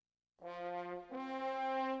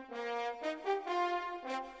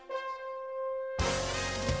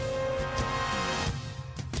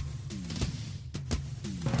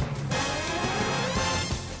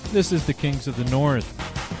This is the Kings of the North.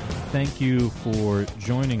 Thank you for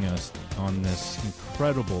joining us on this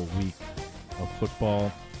incredible week of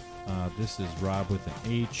football. This is Rob with an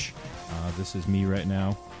H. This is me right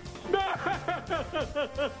now. Did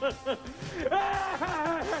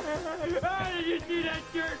you see that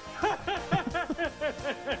jerk?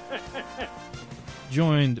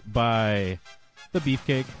 Joined by the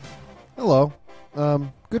Beefcake. Hello.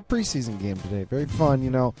 Good preseason game today. Very fun,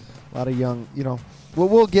 A lot of young,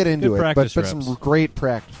 we'll get into Good it, practice but reps. some great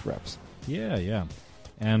practice reps. Yeah.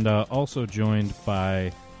 And also joined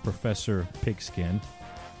by Professor Pigskin.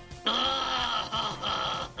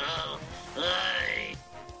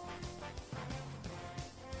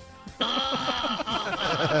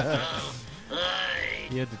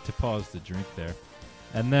 He had to pause the drink there.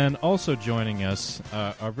 And then also joining us,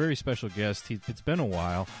 our very special guest. It's been a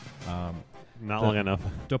while. Not long enough.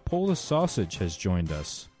 DePola Sausage has joined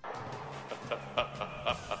us.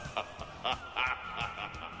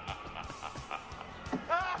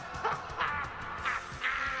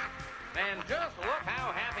 And just look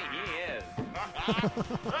how happy he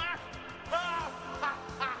is.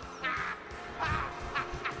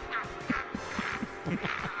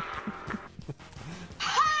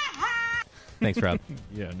 Thanks, Rob.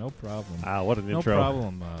 Yeah, no problem. What an No intro.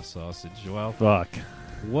 problem, Sausage. Well, Fuck.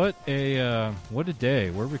 what a day.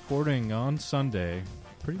 We're recording on Sunday,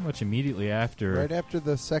 pretty much immediately after Right after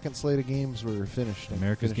the second slate of games were finished.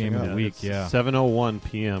 America's finishing Game of up. the Week. Yeah. 7:01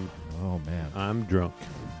 p.m. Oh, man. I'm drunk.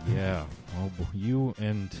 Yeah. Oh, you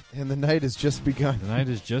and And the night has just begun. the night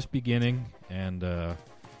is just beginning, and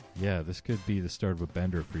yeah, this could be the start of a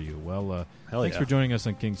bender for you. Well, Hell thanks yeah. for joining us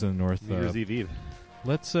on Kings of the North. New Year's Eve.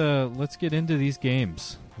 Let's get into these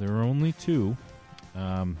games. There are only two.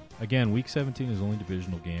 Again, Week 17 is only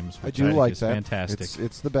divisional games, I which do think like is that. fantastic.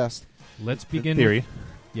 It's the best. Let's begin. In theory.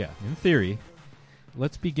 In theory.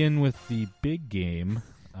 Let's begin with the big game.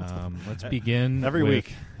 Let's begin Every with-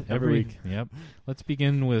 week. Every week. Yep. Let's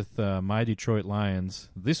begin with my Detroit Lions.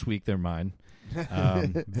 This week they're mine.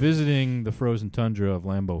 Visiting the frozen tundra of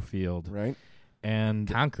Lambeau Field. Right? And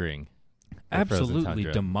Conquering. the frozen absolutely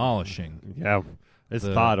tundra. demolishing. Yeah. It's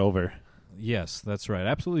The- thawed over. Yes, that's right.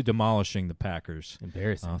 Absolutely demolishing the Packers.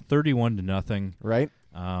 Embarrassing. 31-0. Right?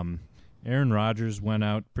 Aaron Rodgers went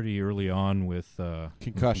out pretty early on with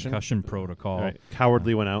Concussion. protocol. Right.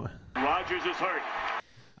 Cowardly went out. Rodgers is hurt.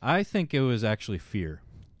 I think it was actually fear.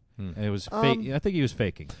 It was I think he was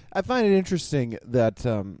faking. I find it interesting that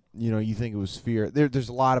you think it was fear. There's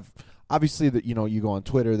a lot of obviously that you go on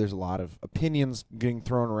Twitter. There's a lot of opinions getting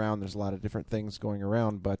thrown around. There's a lot of different things going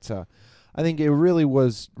around, but I think it really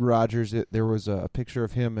was Rodgers. There was a picture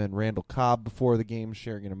of him and Randall Cobb before the game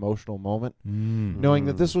sharing an emotional moment, knowing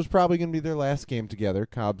that this was probably going to be their last game together.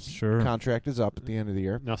 Cobb's Sure. contract is up at the end of the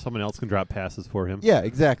year. Now someone else can drop passes for him. Yeah,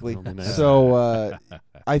 exactly. Oh, nice. So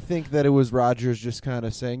I think that it was Rodgers just kind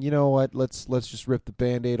of saying, you know what, let's just rip the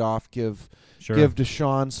Band-Aid off, give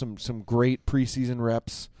Deshaun some great preseason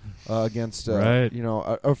reps against Right.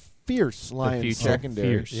 a fierce Lions future.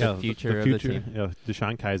 secondary. Fierce. The future of the team. Yeah,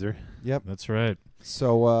 Deshaun Kaiser. Yep. That's right.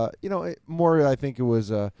 So I think it was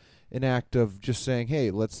an act of just saying,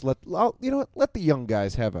 hey, let's let the young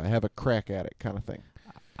guys have a crack at it, kind of thing.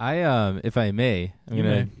 I if I may, I'm You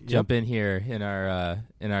gonna may. jump in here in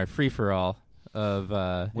our free for all of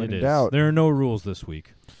When It in is. doubt. There are no rules this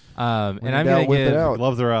week. and in I'm doubt, gonna whip it give out.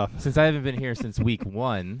 Gloves are off. since I haven't been here since week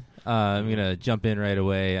 1. I'm gonna jump in right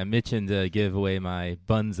away. I'm itching to give away my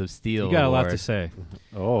Buns of Steel. You got a lot award. to say.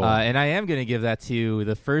 Oh. And I am going to give that to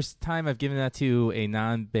the first time I've given that to a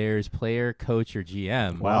non-Bears player, coach, or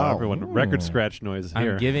GM. wow. Wow. Everyone. Ooh. Record scratch noise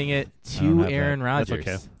here. I'm giving it I don't to have Aaron that. Rodgers.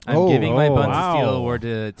 That's okay. I'm Oh. giving my Oh, Buns wow. of Steel award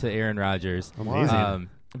to Aaron Rodgers. Amazing.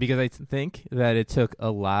 Because I think that it took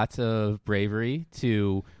a lot of bravery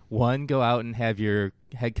to, one, go out and have your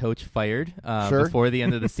head coach fired Sure. before the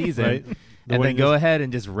end of the season, Right. The and way then you go just- ahead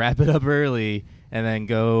and just wrap it up early, and then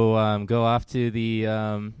go off to the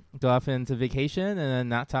go off into vacation, and then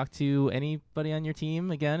not talk to anybody on your team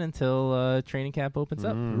again until training camp opens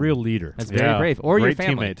up. Real leader. That's Yeah. very brave. Or your Great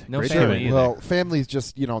family. teammate. No Great family teammate. either. Well, families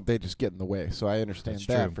just they just get in the way, so I understand That's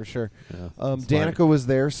that true. for sure. Yeah. Danica was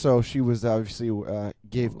there, so she was obviously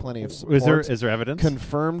gave plenty of support. Is there evidence?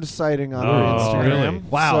 Confirmed sighting on Oh, her Instagram. really?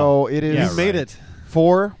 Wow. So it is. Yeah, You made right. it.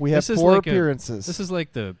 4. We have This is 4 like appearances. This is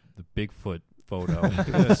like the Bigfoot photo.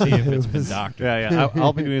 To see if it's been doctored. Yeah.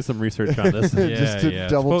 I'll be doing some research on this. Just to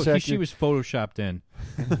double It's check She it. was photoshopped in.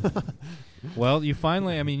 Well, you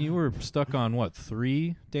finally, I mean, you were stuck on,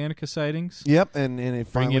 3 Danica sightings? Yep, and it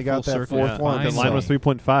finally it got full that circle. fourth Yeah. one. The line was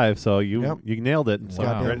 3.5, so you nailed it. So,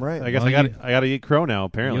 Goddamn right. I guess Well, I got to eat crow now.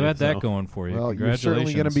 Apparently, You had that so. going for you. Well, you're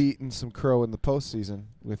certainly going to Congratulations. be eating some crow in the postseason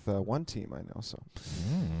with one team I know. So,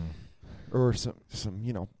 or some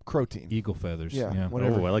crow team. Eagle feathers. Yeah,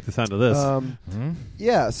 whatever. Oh, I like the sound of this.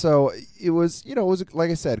 Yeah, so it was,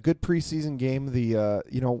 like I said, a good preseason game. The,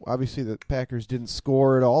 obviously the Packers didn't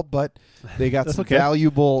score at all, but they got That's some okay.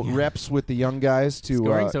 valuable reps with the young guys to.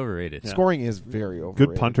 Scoring's overrated. Scoring is very overrated.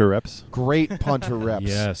 Good punter reps. Great punter reps.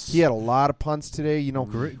 Yes. He had a lot of punts today.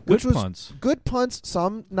 Great, which good was punts. good punts.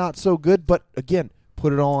 Some not so good, but again,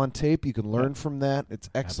 put it all on tape. You can learn from that. It's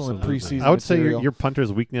excellent Absolutely. preseason. I would say material. your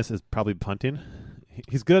punter's weakness is probably punting.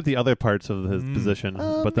 He's good at the other parts of his position,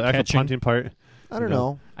 but the actual catching. punting part. I don't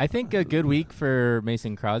know. I think a good week for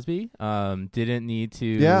Mason Crosby. Didn't need to.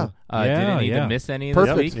 Yeah. Didn't need Yeah. to miss any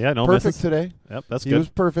Perfect. this week. Yeah, no Perfect misses. today. Yep, that's He good. was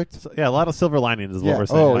perfect. So, yeah, a lot of silver linings is what Yeah. we're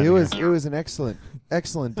saying. Oh, around it here. was an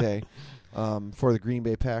excellent day for the Green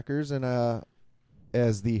Bay Packers, and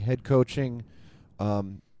as the head coaching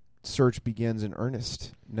search begins in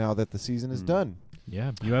earnest now that the season is done.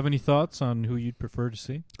 Yeah. Do you have any thoughts on who you'd prefer to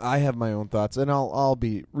see? I have my own thoughts, and I'll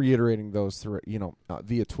be reiterating those through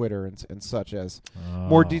via Twitter and such as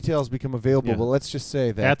more details become available. Yeah. But let's just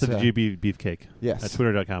say that at the GB Beefcake yes, at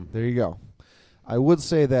twitter.com. there you go. I would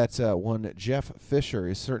say that one Jeff Fisher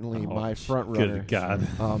is certainly Oh, my front runner. Good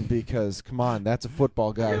God. Because come on, that's a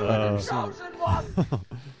football guy. If I've ever seen it. one.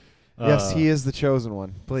 Yes, he is the chosen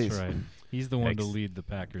one. Please. That's right. He's the one to Yikes. lead the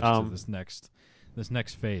Packers to this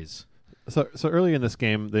next phase. So early in this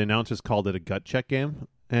game, the announcers called it a gut check game,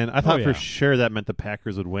 and I thought yeah. for sure that meant the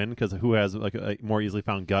Packers would win because who has like a more easily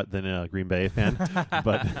found gut than a Green Bay fan?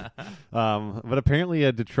 but apparently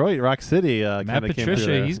Detroit, Rock City, Matt kind of came through Patricia,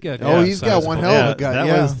 there. he's got He's got one hell of a gut. That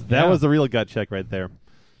Yeah. was the real gut check right there.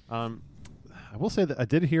 I will say that I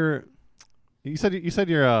did hear. You said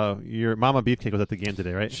your Mama Beefcake was at the game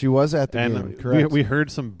today, right? She was at the and game. Correct. we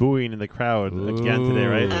heard some booing in the crowd again today,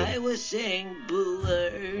 right? I was saying boo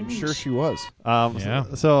I'm sure she was. Yeah.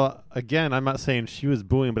 So again, I'm not saying she was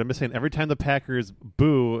booing, but I'm just saying every time the Packers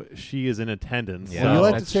boo, she is in attendance. Yeah, Well, you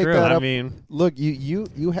like that's to take true. that I up. mean, Look,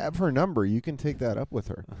 you have her number. You can take that up with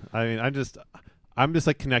her. I'm just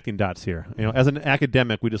like connecting dots here. As an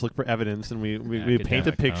academic, we just look for evidence and we paint a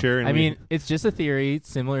Academic, picture. And I mean, it's just a theory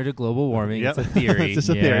similar to global warming. Yep. It's a theory, it's just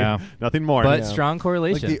a Yeah. theory, nothing more. but Yeah. strong Like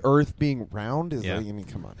correlation. the Earth being round is Yeah. like, I mean,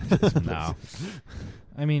 come on. No.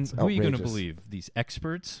 I mean, It's who are you going to outrageous. believe? These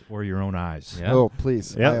experts or your own eyes? Yeah. Oh,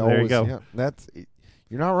 please. Yeah, I there you always, go. Yeah, that's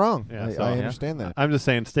you're not wrong. Yeah, I so- understand that. I'm just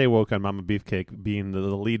saying, stay woke on Mama Beefcake being the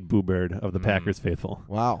lead boo bird of the Packers faithful.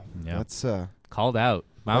 Wow. Yeah. That's Called out.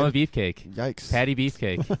 Mama Right. Beefcake. yikes. Patty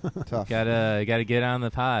Beefcake. Tough. gotta get on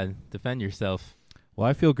the pod. Defend yourself. Well,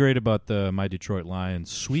 I feel great about my Detroit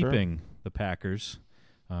Lions sweeping the Packers,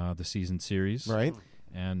 the season series. Right?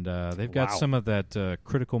 And they've got Wow. some of that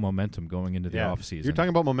critical momentum going into the offseason. You're talking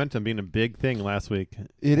about momentum being a big thing last week.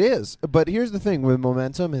 It is. But here's the thing with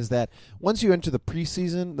momentum is that once you enter the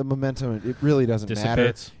preseason, the momentum, it really doesn't matter.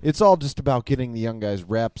 Dissipates. It's all just about getting the young guys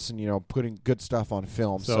reps and, putting good stuff on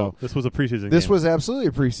film. So this was a preseason this game. was absolutely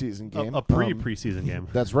a preseason game. a pre-preseason game.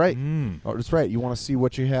 That's right. Mm. Oh, that's right. You want to see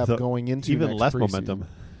what you have So going into even next less preseason. momentum.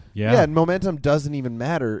 Yeah. And momentum doesn't even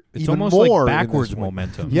matter. It's even almost more like in this backwards way.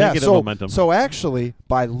 momentum. Yeah, Negative so momentum. so actually,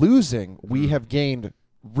 by losing, we have gained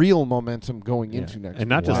real momentum going into next. And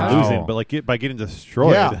not just Wow. losing, but by getting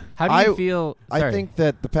destroyed. Yeah. How do you feel? I sorry. think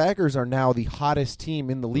that the Packers are now the hottest team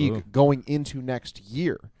in the league Ooh. going into next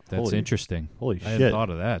year. That's Holy- interesting. Holy I hadn't shit. thought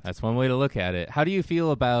of that. That's one way to look at it. How do you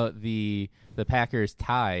feel about the Packers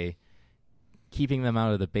tie keeping them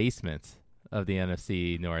out of the basement of the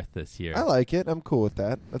NFC North this year? I like it. I'm cool with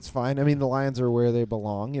that. That's fine. I mean, the Lions are where they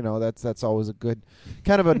belong. That's always a good,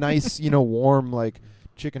 kind of a nice, warm like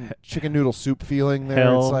chicken noodle soup feeling there.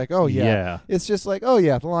 Hell it's like, oh yeah. It's just like, oh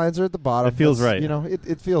yeah, the Lions are at the bottom. It feels That's- right.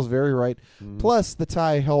 It feels very right. Plus, the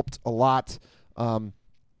tie helped a lot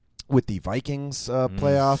with the Vikings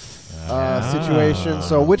playoff situation.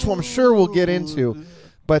 So, which I'm sure we'll get into.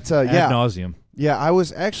 But Ad yeah, nauseum. yeah, I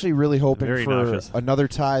was actually really hoping Very for nauseous. another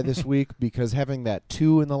tie this week because having that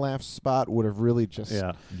 2 in the last spot would have really just.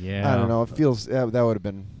 Yeah. Yeah. I don't know. It feels that would have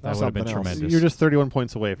been That would have something been else. tremendous. You're just 31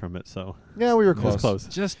 points away from it, so Yeah, we were it was close. close.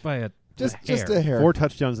 Just by a Just hair. a hair. 4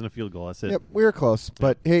 touchdowns and a field goal. That's it. Yep, we were close.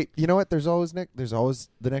 But hey, you know what? There's always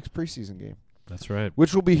the next preseason game, That's right.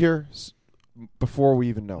 which will be here before we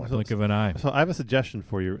even know it. Blink of an eye. So I have a suggestion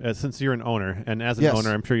for you. Since you're an owner, and as an Yes.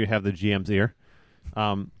 owner, I'm sure you have the GM's ear.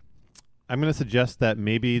 I'm going to suggest that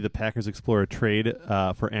maybe the Packers explore a trade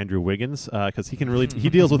for Andrew Wiggins because he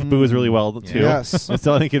deals with boos really well too. Yes. And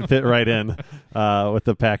so I think he'd fit right in with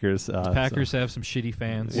the Packers. Packers have some shitty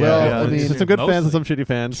fans. Well, I mean, some good fans and mostly. some shitty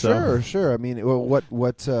fans. So. Sure. I mean,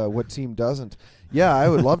 what team doesn't? Yeah, I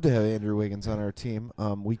would love to have Andrew Wiggins on our team.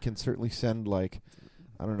 We can certainly send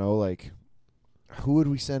I don't know, who would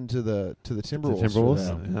we send to the Timberwolves? The Timberwolves?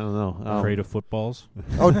 for I that? don't know. Crate of footballs.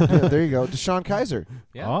 Oh, yeah, there you go, Deshaun Kaiser.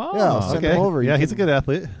 Yeah. Oh, Yeah, send okay. him over. Yeah, He he's a can- good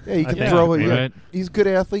athlete. Yeah, he can think throw it. so. Yeah. Right. He's a good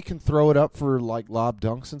athlete. Can throw it up for lob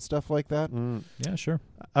dunks and stuff like that. Yeah, sure.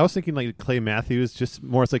 I was thinking Clay Matthews, just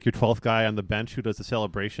more as your 12th guy on the bench who does the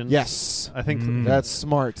celebrations. Yes, I think that's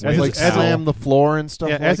smart. As Like as- slam the floor and stuff.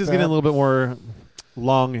 yeah, like as he's that. getting a little bit more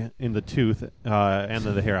long in the tooth and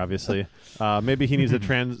the hair, obviously, maybe he needs to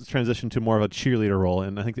transition to more of a cheerleader role,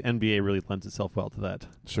 and I think the NBA really lends itself well to that.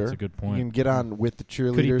 Sure, That's a good You point. can get on with the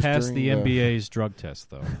cheerleaders. Could he pass during the NBA's drug test,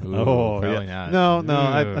 though? Ooh, probably not. No,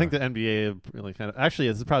 I Ugh. think the NBA really kind of actually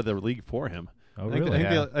this is probably the league for him. Oh, I think, really?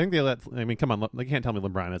 I think they let. I mean, come on, you can't tell me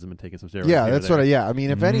LeBron hasn't been taking some steroids. Yeah, here or that's what. there. I mean,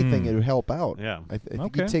 if anything, it would help out. Yeah. I think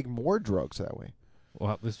Okay. you'd take more drugs that way.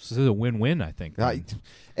 Well, this is a win-win, I think.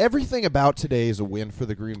 Everything about today is a win for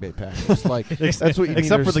the Green Bay Packers. That's what you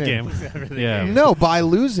except need for to the understand. game. Yeah. No, by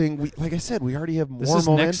losing, like I said, we already have more This is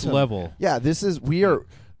momentum. next level. Yeah, we are.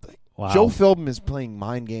 Wow. Joe Philbin is playing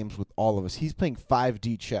mind games with all of us. He's playing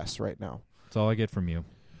 5D chess right now. That's all I get from you.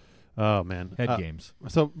 Oh man, Head games.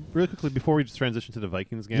 So really quickly before we just transition to the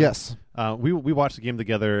Vikings game, Yes. we watched the game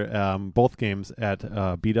together, both games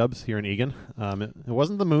at B-Dubs here in Egan. It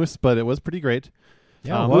wasn't the Moose, but it was pretty great.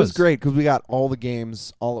 Yeah, It was great because we got all the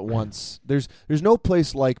games all at once. There's no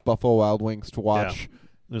place like Buffalo Wild Wings to watch.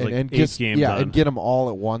 There's and 8 just, games yeah, on. and get them all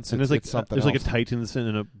at once. And it's there's something there's else. a Titans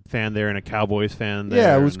and a fan there and a Cowboys fan there.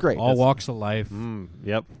 Yeah, it was and great. All walks of life.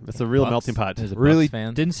 Yep, it's a real Bucks. melting pot. There's a Really Bucks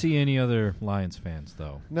fan. Didn't see any other Lions fans,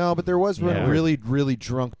 though. No, but there was one Yeah. really, really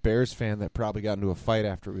drunk Bears fan that probably got into a fight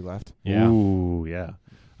after we left. Yeah. Ooh, yeah.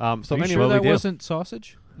 So Are you anyway, sure that we do. wasn't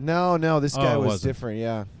sausage? No, this Oh, guy it was wasn't. different.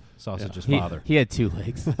 Yeah. Sausage's he, father. he had 2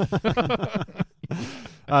 legs.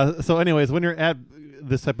 So anyways, when you're at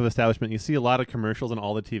this type of establishment, you see a lot of commercials on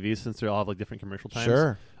all the TVs since they all have different commercial times.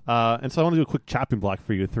 Sure. And so I want to do a quick chopping block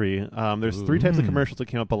for you three. There's 3 types of commercials that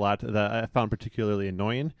came up a lot that I found particularly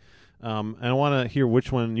annoying. And I want to hear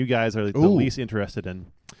which one you guys are the Ooh. least interested in.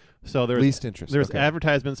 So there's Least interest. There's okay.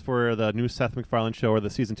 advertisements for the new Seth MacFarlane show or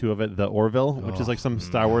the season 2 of it, The Orville, which is like some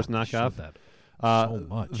Star Wars knockoff. Showed that so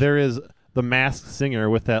much. There is the Masked Singer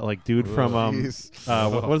with that dude from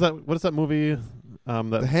Jeez. what is that movie?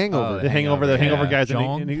 The Hangover. The Hangover. The Hangover guys. and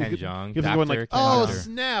Jong? and he Ken keeps Jeong, going like, Dr. "Oh, Ken Jeong."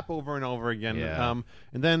 snap!" over and over again. Yeah.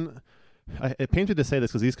 And then it pains me to say this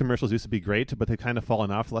because these commercials used to be great, but they've kind of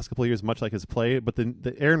fallen off the last couple of years, much like his play. But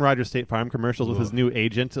the Aaron Rodgers State Farm commercials with his new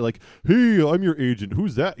agent, like, "Hey, I'm your agent.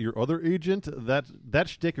 Who's that? Your other agent?" That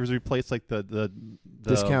shtick has replaced like the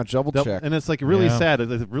Discount double check. and it's like really Yeah. sad.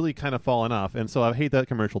 It's really kind of fallen off, and so I hate that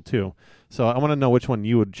commercial too. So I want to know which one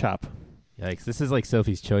you would chop. Yikes. This is like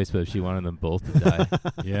Sophie's Choice, but if she wanted them both to die.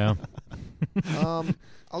 Yeah.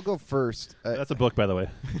 I'll go first. That's a book, by the way.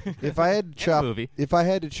 If I had to chop, movie. if I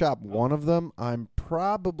had to chop one of them, I'm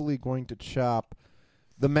probably going to chop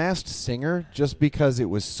The Masked Singer, just because it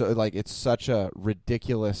was so it's such a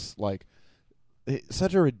ridiculous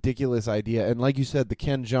such a ridiculous idea, and like you said, the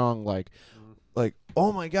Ken Jeong like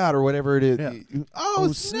oh my god or whatever it is. Yeah.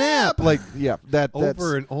 Oh snap! That's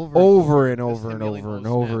Over and over. over and over and Emily over and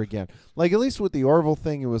Oh, over snap. again. Like at least with the Orville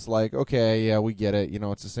thing, it was like, okay, yeah, we get it.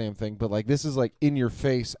 It's the same thing. But like this is like in your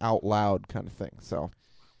face, out loud kind of thing. So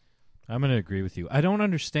I'm going to agree with you. I don't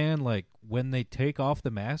understand, when they take off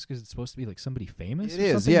the mask, is it supposed to be like somebody famous? it or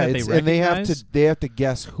is, something yeah. that It's, they and recognize? they have to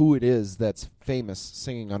guess who it is that's famous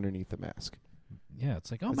singing underneath the mask. Yeah,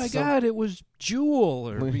 it's like, oh It's my some- God, it was Jewel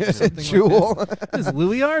or something Jewel. like that. It's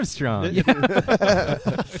Louis Armstrong.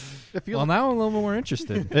 It feels Well, now I'm a little more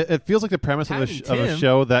interested. It feels like the premise of a, Captain of a Tim.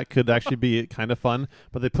 show that could actually be kind of fun,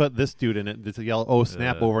 but they put this dude in it to yell "Oh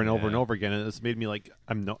snap" over and over and yeah. over again, and it's made me like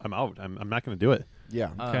I'm out. I'm not going to do it. Yeah.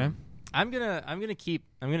 Okay. I'm gonna keep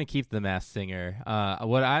the Masked Singer.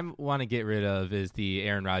 What I want to get rid of is the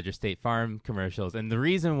Aaron Rodgers State Farm commercials, and the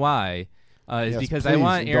reason why is Yes, because I please,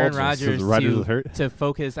 want Aaron indulge us. So Rodgers Rodgers is hurt? to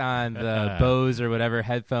focus on the Bose or whatever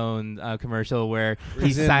headphone commercial where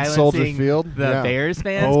he's in Soldier silencing Field? the Yeah. Bears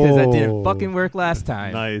fans because that Oh. didn't fucking work last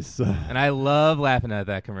time. Nice. And I love laughing at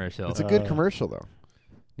that commercial. It's a good commercial though.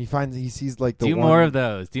 He sees like the Do one, more of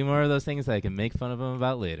those. Do more of those things that I can make fun of him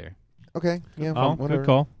about later. Okay. Yeah. Oh, whatever. good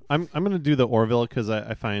call. I'm going to do the Orville because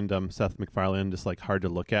I find Seth MacFarlane just like hard to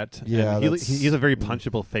look at. Yeah, And that's- he's a very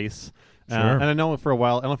punchable face. Sure. And I know for a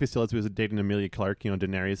while, I don't know if he still is, he was dating Amelia Clark,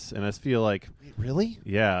 Daenerys, and I just feel like, Really?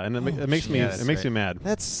 yeah, and it makes me Yeah, it that's makes me right.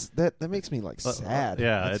 mad. That makes me like sad.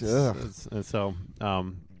 Yeah, That's- ugh. and so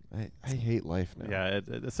I hate life now. yeah,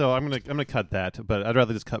 so I'm gonna cut that, but I'd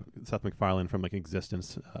rather just cut Seth MacFarlane from like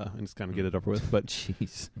existence and just kind of get it over with. But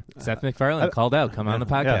Jeez. Seth MacFarlane called out. Come on the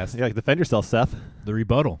podcast. Yeah, defend yourself, Seth. The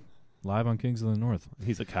rebuttal, live on Kings of the North.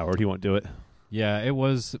 He's a coward. He won't do it. Yeah, it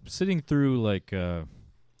was sitting through like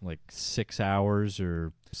 6 hours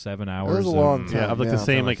or 7 hours. It was a of- long time. Yeah, of like the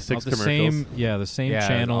same like six the commercials. same, the same Yeah,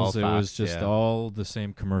 channels. all It was Fox, just yeah. all the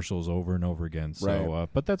same commercials over and over again. So, Right.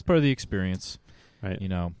 but that's part of the experience. Right.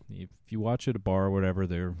 If you watch at a bar or whatever,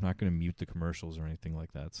 they're not going to mute the commercials or anything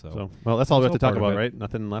like that. So, Well, that's all we have to It's all talk part of about, it. right?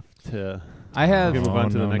 Nothing left to. I have. We can move on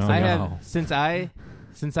to the next I thing. have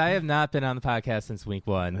since I have not been on the podcast since week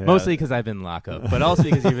 1, Yeah. mostly because I've been in lockup, but also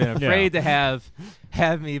because you've been afraid to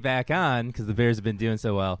have me back on because the Bears have been doing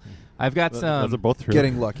so well. I've got Those are some both true.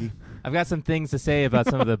 Getting lucky. I've got some things to say about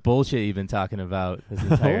some of the bullshit you've been talking about this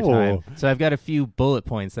entire Oh. time. So I've got a few bullet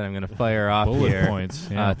points that I'm going to fire off bullet here points.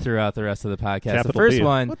 Yeah. throughout the rest of the podcast. Capital The first B.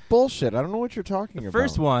 one, What bullshit? I don't know what you're talking the about.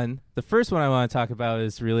 first one I want to talk about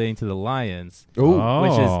is relating to the Lions. Ooh.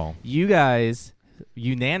 Which Oh. is you guys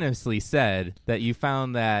unanimously said that you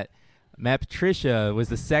found that Matt Patricia was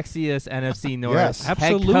the sexiest NFC North Yes. head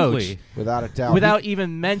Absolutely. coach Without a doubt. without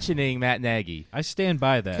even mentioning Matt Nagy. I stand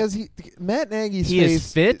by that. Because Matt Nagy's He face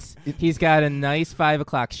is fit. it- He's got a nice 5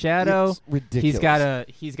 o'clock shadow. It's ridiculous.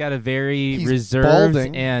 He's got a very He's reserved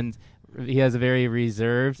balding. and he has a very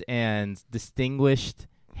reserved and distinguished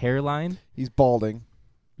hairline. He's balding,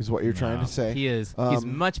 is what you're trying No. to say. He is. He's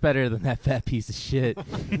Um, much better than that fat piece of shit,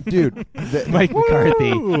 Dude, Mike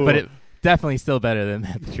McCarthy. But it definitely still better than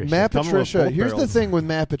Matt Patricia. Matt Come with Patricia. both Here's the barrels. thing with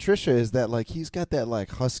Matt Patricia is that like he's got that like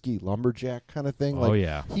husky lumberjack kind of thing. Oh, Like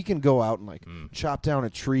yeah. he can go out and like chop down a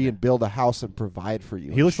tree and build a house and provide for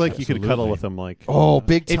you. He looks like you could cuddle Absolutely. with him. Like oh,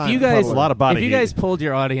 big If time. you guys, cuddler. a lot of body if you heat. guys pulled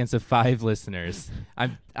your audience of 5 listeners,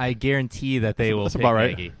 I guarantee that they will That's pick about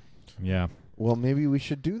right. Nagy. Yeah. Well, maybe we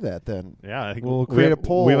should do that then. yeah, I think We'll we create have- a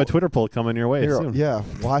poll. We have a Twitter poll coming your way Here, soon. yeah,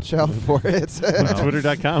 watch out for it. Well,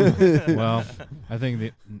 Twitter.com. Well, I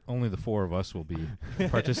think only the 4 of us will be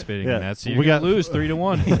participating Yeah. in that. So We you're going got- to lose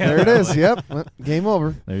 3-1. There it is. Yep, well, game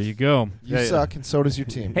over. There you go. You Yeah, yeah. suck, and so does your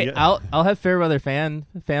team. Hey, Yeah. I'll have Fairweather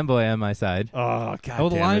fanboy on my side. Oh God! Oh,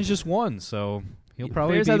 the damn Lions it. just won, so he'll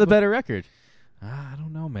probably Bears be have the able- better record. I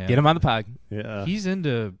don't know, man. Get him on the pod. Yeah.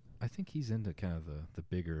 I think he's into kind of the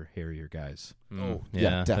bigger, hairier guys. Oh, yeah, yeah,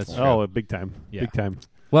 that's definitely. true. Oh, big time. Yeah. Big time.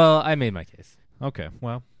 Well, I made my case. Okay,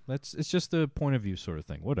 well, it's just a point of view sort of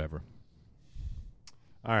thing. Whatever.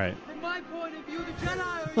 All right. From my point of view, the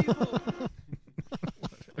Jedi are evil.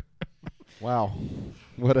 Wow,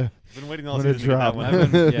 what a Been waiting all What a season to get that drop. one.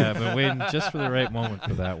 I've been waiting just for the right moment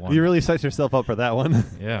for that one. You really set yourself up for that one.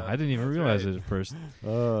 Yeah, I didn't even realize it at first.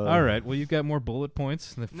 All All right, well, you've got more bullet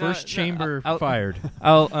points. The No, first no, chamber I'll- fired.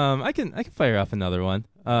 I can fire off another one.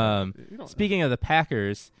 You don't- Speaking of the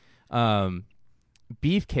Packers,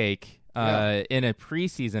 Beefcake in a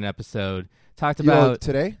preseason episode talked about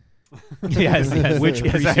today. yes, Which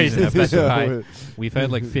yes, sorry, preseason to episode? specify. We've had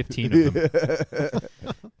like 15 of them.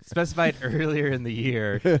 Specified earlier in the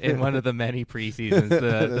year in one of the many preseasons the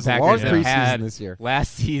There's a long Packers have preseason had this year.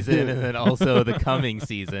 last season and then also the coming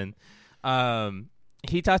season.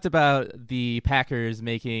 He talked about the Packers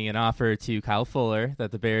making an offer to Kyle Fuller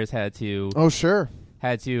that the Bears had to Oh sure.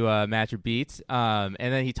 match or beat. And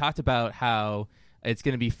then he talked about how it's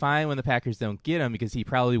going to be fine when the Packers don't get him because he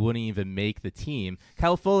probably wouldn't even make the team.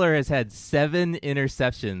 Kyle Fuller has had 7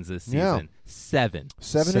 interceptions this season. Yeah. 7.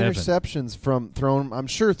 Seven interceptions I'm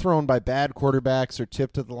sure thrown by bad quarterbacks or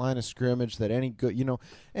tipped at the line of scrimmage that any good,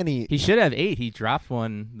 He should have 8. He dropped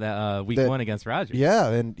one week That- 1 against Rodgers. yeah,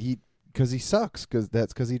 and because he sucks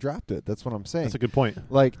because he dropped it. That's what I'm saying. That's a good point.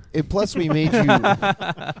 Like, plus we made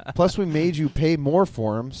you pay more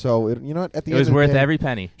for him. So at the It end was of the worth day, every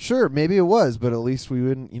penny. Sure, maybe it was, but at least we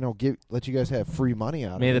wouldn't let you guys have free money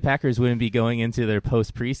out Maybe of the it. Packers wouldn't be going into their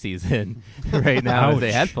post preseason right now if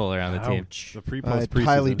they had Fuller on the team. Ouch. The pre I post preseason.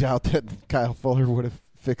 highly doubt that Kyle Fuller would have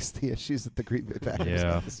fixed the issues that the Green Bay Packers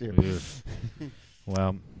Yeah. had this year. Ugh. Well,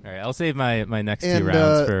 All right, I'll save my next And, 2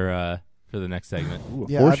 rounds for the next segment. Ooh, a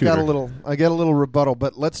Yeah, four I've got a shooter. I got a little rebuttal,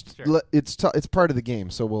 but let's Sure. it's part of the game,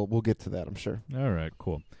 so we'll get to that, I'm sure. all right,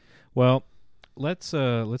 cool. Well, let's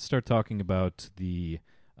start talking about the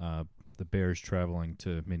Bears traveling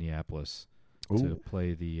to Minneapolis to Ooh.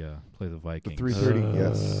 play the Vikings. 3:30,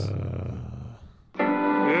 yes.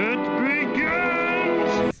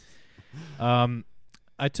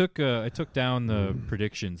 I took down the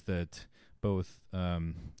predictions that both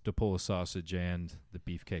DePola Sausage and the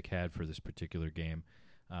Beefcake had for this particular game,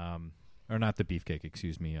 or not the Beefcake,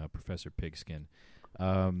 excuse me, Professor Pigskin.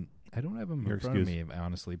 I don't have them in front of me,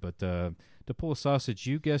 honestly, but DePola Sausage,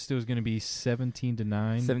 you guessed it was going to be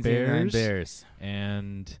 17-9 Bears.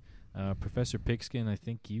 And Professor Pigskin, I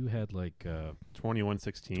think you had like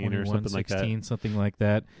 21-16 or something like that. Something like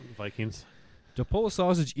that. Vikings. DePola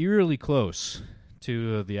Sausage eerily close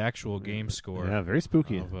to the actual game score. Yeah, very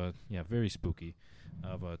spooky. Very spooky.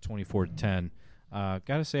 Of 24-10.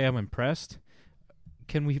 Gotta say, I'm impressed.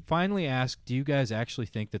 Can we finally ask, do you guys actually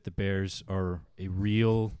think that the Bears are a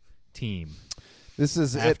real team? This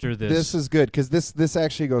is After this. This is good because this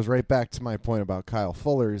actually goes right back to my point about Kyle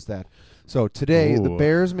Fuller. Is that so? Today the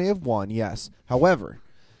Bears may have won, yes. However,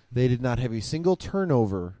 they did not have a single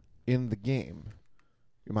turnover in the game.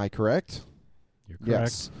 Am I correct? You're correct.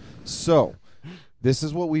 Yes. So this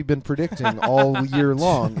is what we've been predicting all year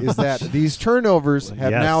long: is that these turnovers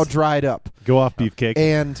have now dried up. Go off, Beefcake.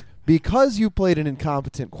 And because you played an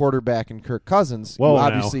incompetent quarterback in Kirk Cousins, you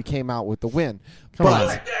obviously came out with the win. Come on.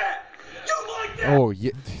 Like that! You like that! Oh,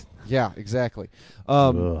 yeah, exactly.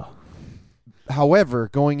 However,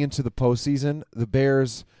 going into the postseason, the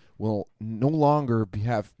Bears will no longer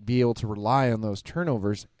be able to rely on those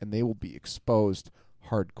turnovers, and they will be exposed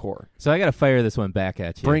hardcore. So I got to fire this one back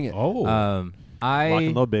at you. Bring it. Oh. Lock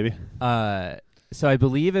and load, baby. So I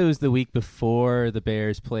believe it was the week before the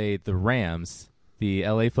Bears played the Rams, the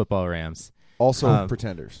LA Football Rams. Also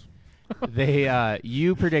pretenders.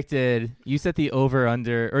 You set the over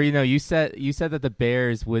under, or you said that the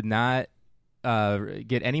Bears would not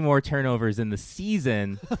get any more turnovers in the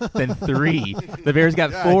season than 3. The Bears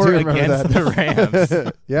got 4 against the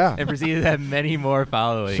Rams. Yeah. And proceeded to have many more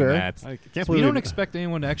following that. I can't We believe don't expect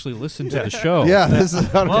anyone to actually listen to the show. Yeah, this is,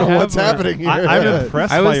 I don't know what's happening here. I'm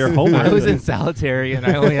impressed by your homework. I was in solitary and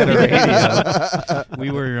I only had a radio.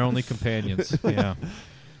 We were your only companions. Yeah.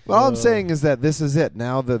 Well, all I'm saying is that this is it.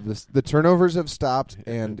 Now the turnovers have stopped,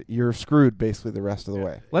 and you're screwed basically the rest of the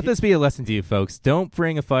way. Let this be a lesson to you, folks. Don't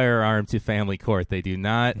bring a firearm to family court. They do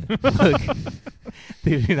not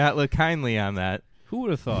look kindly on that. Who would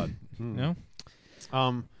have thought? No.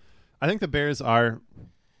 I think the Bears are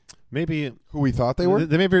maybe Who we thought they were?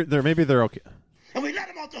 Maybe they're okay. And we let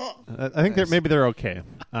him off the hook! I think they're okay.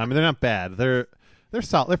 They're not bad. They're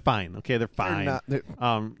solid. They're fine. Okay, they're fine. They're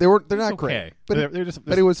not great. Okay.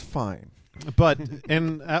 But it was fine. But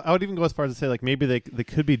and I would even go as far as to say like maybe they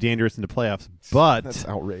could be dangerous in the playoffs. But That's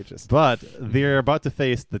outrageous. But they're about to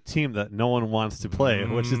face the team that no one wants to play,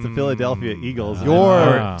 which is the Philadelphia Eagles.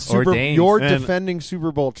 Your and defending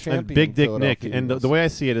Super Bowl champion, and Big Dick Nick. Philadelphia And the Eagles. way I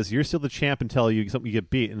see it is, you're still the champ until you get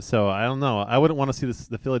beat. And so I don't know. I wouldn't want to see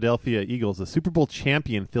the Philadelphia Eagles, the Super Bowl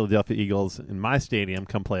champion Philadelphia Eagles, in my stadium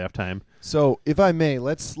come playoff time. So, if I may,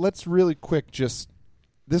 let's really quick just.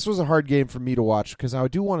 This was a hard game for me to watch because I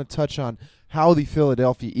do want to touch on how the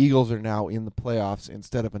Philadelphia Eagles are now in the playoffs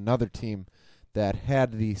instead of another team that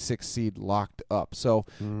had the 6th seed locked up. So,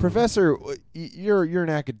 Professor, you're an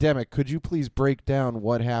academic. Could you please break down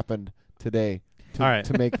what happened today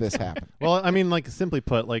to make this happen? Well, I mean, like simply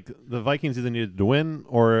put, like the Vikings either needed to win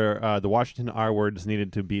or the Washington R-words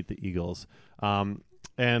needed to beat the Eagles.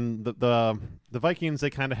 And the Vikings, they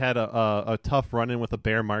kind of had a tough run in with the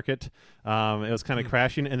bear market. It was kind of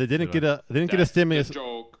crashing, and they didn't get a stimulus.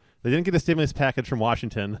 They didn't get a stimulus package from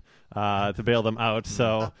Washington to bail them out.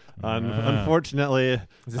 So unfortunately,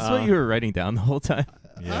 Is this what you were writing down the whole time?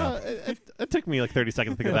 Yeah. it took me like 30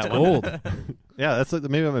 seconds to think of that Gold. one. Yeah, that's like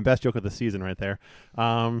maybe my best joke of the season right there,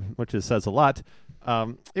 which says a lot.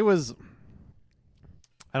 It was.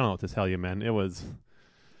 I don't know what to tell you, man. It was.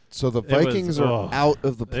 So the Vikings are out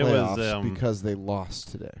of the playoffs because they lost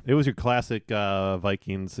today. It was your classic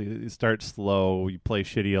Vikings. You start slow, you play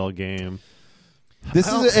shitty all game.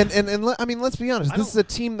 This is I mean, let's be honest. This is a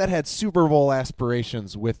team that had Super Bowl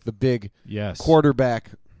aspirations with the big quarterback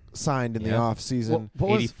signed in the offseason.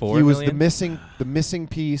 84 he was million? the missing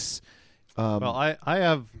piece. Well, I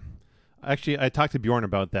have actually I talked to Bjorn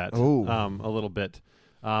about that a little bit,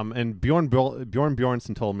 and Bjorn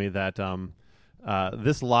Bjornsson told me that.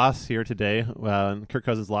 This loss here today, Kirk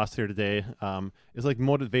Cousins' loss here today, is like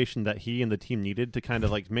motivation that he and the team needed to kind of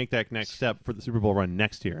like make that next step for the Super Bowl run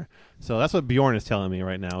next year. So that's what Bjorn is telling me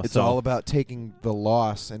right now. It's all about taking the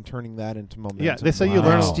loss and turning that into momentum. Yeah, they say you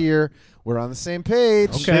learn next year. We're on the same page.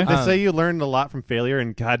 Okay. They say you learned a lot from failure,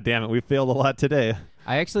 and God damn it, we failed a lot today.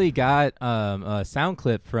 I actually got a sound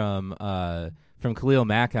clip from Khalil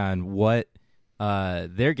Mack on what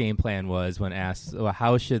their game plan was when asked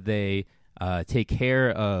how should they take care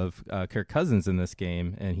of Kirk Cousins in this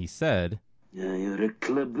game, and he said, You're a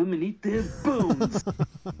club them and eat their bones.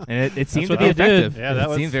 And it seemed to what be they did. effective. Yeah, that it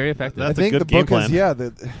was- seemed very effective. that's I a think good the game book is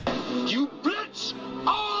plan. You blitz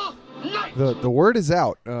all night. the word is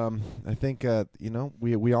out. I think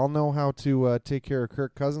we all know how to take care of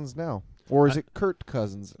Kirk Cousins now, or is it Kurt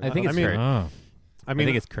Cousins? I think it's I mean, Kurt. Ah. I mean,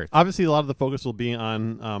 think it's Kurt. Obviously, a lot of the focus will be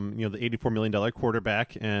on the $84 million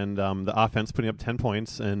quarterback and the offense putting up 10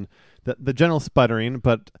 points and the general sputtering.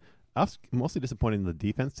 But I was mostly disappointed in the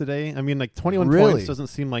defense today. I mean, like 21 Really? points doesn't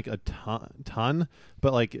seem like a ton,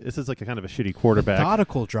 but like this is like a kind of a shitty quarterback.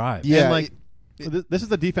 Methodical drive. Yeah, And, like this is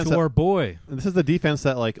the defense. To our boy, This is the defense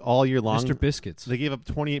that like all year long. Mr. Biscuits. They gave up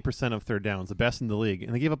 28% of third downs, the best in the league,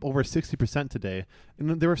 and they gave up over 60% today. And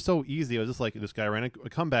they were so easy. It was just like this guy ran a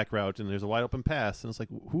comeback route, and there's a wide open pass, and it's like,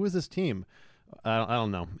 who is this team? I don't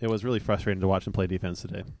know. It was really frustrating to watch them play defense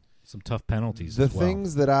today. Some tough penalties. The as well.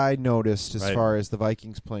 things that I noticed as Right. far as the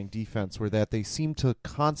Vikings playing defense were that they seemed to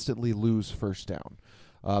constantly lose first down.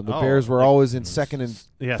 The Bears were like- always in second and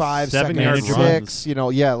Yeah, 5, second 7-yard and runs.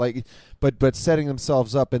 6. But setting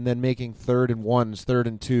themselves up and then making 3rd and 1s, 3rd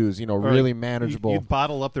and 2s. Or, Really like, manageable. You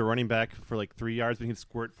bottle up their running back for like 3 yards, but he can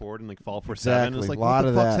squirt forward and like fall for 7. Exactly. It's like, A lot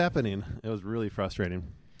what the of fuck's that. happening? It was really frustrating.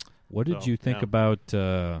 What did So, you think yeah. about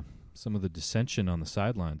some of the dissension on the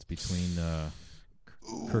sidelines between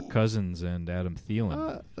Kirk Cousins and Adam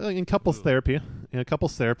Thielen? In couples therapy,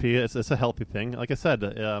 it's a healthy thing. Like I said,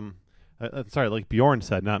 sorry, like Bjorn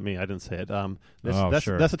said, not me. I didn't say it. That's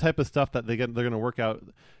sure. the type of stuff that they're going to work out.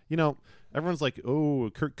 You know, everyone's like, "Oh,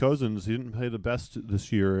 Kirk Cousins, he didn't play the best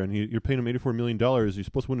this year, and you're paying him $84 million. He's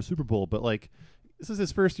supposed to win a Super Bowl." But like, this is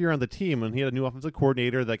his first year on the team, and he had a new offensive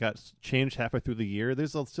coordinator that got changed halfway through the year.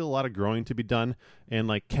 There's still a lot of growing to be done and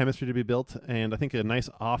like chemistry to be built, and I think a nice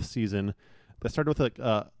off season that started with like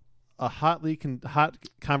a hot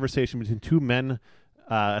conversation between two men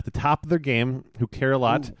at the top of their game who care a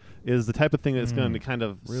lot is the type of thing that's going to kind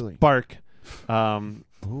of Really? spark, Man.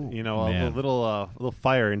 a little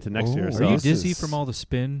fire into next year. Ooh. So Are you this dizzy is- from all the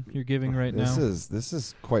spin you're giving right This now?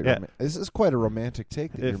 is quite Yeah. this is quite a romantic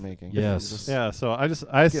take that If- you're making. Yes. Just yeah, so I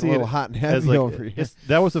getting see a little it hot and as heavy like over here.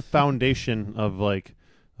 that was a foundation of like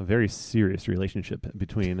a very serious relationship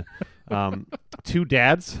between two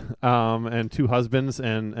dads and two husbands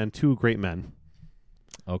and two great men.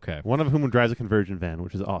 Okay, One of whom drives a conversion van,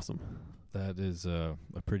 which is awesome. that is a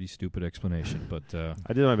pretty stupid explanation, but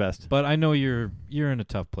I did my best. but I know you're in a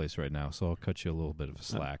tough place right now, so I'll cut you a little bit of a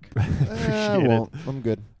slack. I Appreciate won't. I'm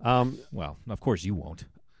good. Well, of course you won't.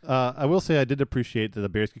 I will say I did appreciate the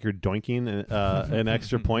Bears kicker doinking an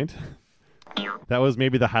extra point. That was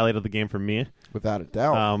maybe the highlight of the game for me. Without a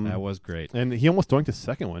doubt. That was great. And he almost doinked the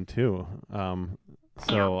second one too.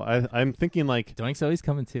 So I'm thinking like Doink's always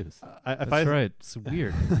coming too. That's right. It's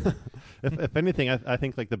weird. if anything, I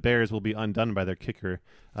think like the Bears will be undone by their kicker,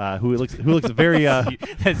 who looks very.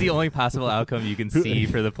 That's the only possible outcome you can see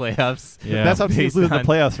for the playoffs. Yeah. That's how teams Based lose the on-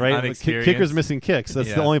 playoffs, right? on The experience. kickers missing kicks. That's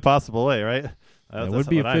the Yeah. only possible way, right? That That's would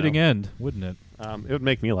be a what I fitting know. end, wouldn't it? It would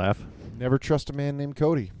make me laugh. Never trust a man named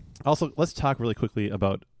Cody. Also, let's talk really quickly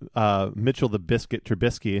about Mitchell the Biscuit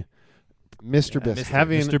Trubisky Mr. Biscuit.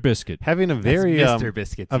 having Mr. Biscuit. having a very Mr.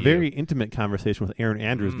 Biscuit to a you. very intimate conversation with Aaron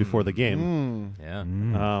Andrews before the game.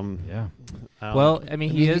 Yeah. Yeah. Well, I mean,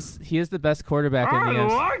 he is the best quarterback in the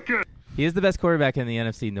NFC. He is the best quarterback in the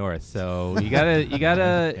NFC North. So you gotta.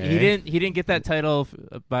 Okay. He didn't get that title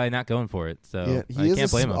by not going for it. So Yeah, I he is.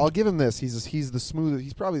 can't blame him. I'll give him this. He's the smooth.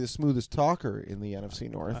 He's probably the smoothest talker in the NFC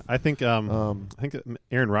North. I think Aaron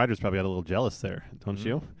Rodgers probably got a little jealous there, don't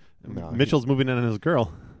you? No, Mitchell's moving in on his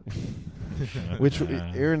girl. Which Uh,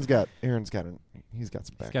 Aaron's got some He's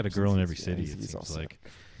back. got a girl in every city. He's It seems all set. like.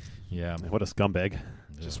 Yeah. What a scumbag!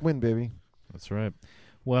 Just win, baby. That's right.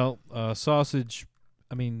 Well, Sausage.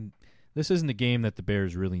 I mean, this isn't a game that the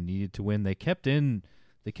Bears really needed to win. They kept in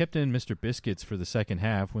Mr. Biscuits for the second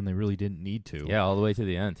half when they really didn't need to. Yeah, all the way to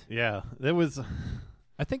the end. Yeah, it was.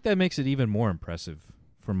 I think that makes it even more impressive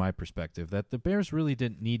from my perspective that the Bears really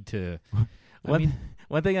didn't need to. I mean,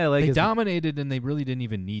 One thing I like they is dominated and they really didn't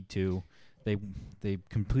even need to. They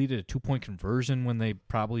completed a 2-point conversion when they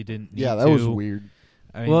probably didn't need Yeah, to. that was weird.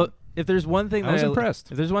 I mean, well, if there's one thing I was that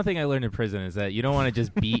impressed. If there's one thing I learned in prison is that you don't want to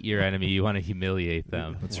just beat your enemy, you want to humiliate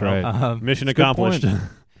them. That's right. Mission That's a good accomplished. point.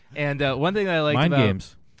 And one thing that I liked Mind about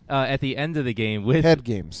games. At the end of the game with Head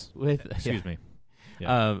games. Excuse me.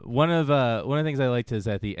 Yeah. one of the things I liked is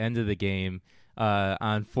at the end of the game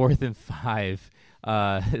on 4th and 5,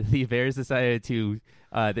 the Bears decided to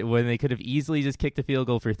when they could have easily just kicked a field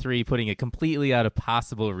goal for 3, putting it completely out of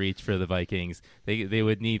possible reach for the Vikings. They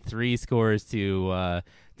would need 3 scores to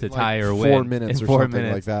tie or win 4 minutes in or 4 something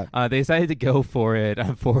minutes. like that. They decided to go for it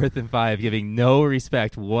on 4th and 5, giving no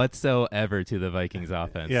respect whatsoever to the Vikings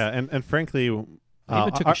offense. Yeah, and frankly, They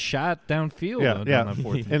even took a shot downfield on a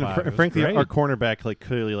 4th and 5. It was frankly, great. our cornerback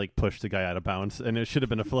clearly pushed the guy out of bounds, and it should have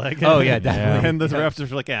been a flag. Oh, yeah, definitely. And the refs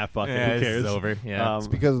were like, fuck Yeah, it, who this cares? is over. Yeah. It's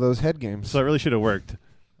because of those head games. So it really should have worked.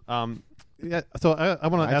 Yeah. So I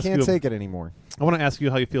want to I ask can't you. take it anymore. I want to ask you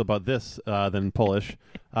how you feel about this, then Polish,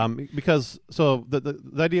 because the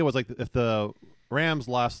idea was like if the Rams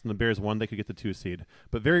lost and the Bears won, they could get the 2 seed.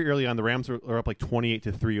 But very early on, the Rams are up like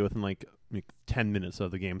 28-3 within like 10 minutes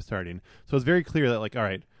of the game starting. So it's very clear that like, all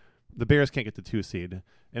right, the Bears can't get the 2 seed.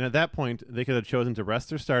 And at that point, they could have chosen to rest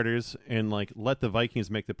their starters and like let the Vikings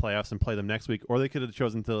make the playoffs and play them next week, or they could have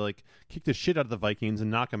chosen to like kick the shit out of the Vikings and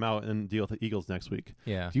knock them out and deal with the Eagles next week.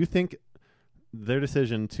 Yeah. Do you think their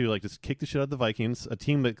decision to like just kick the shit out of the Vikings, a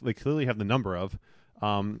team that they clearly have the number of,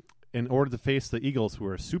 in order to face the Eagles, who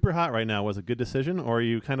are super hot right now, was a good decision, or are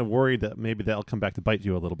you kind of worried that maybe that'll come back to bite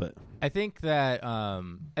you a little bit? I think that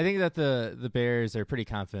the Bears are pretty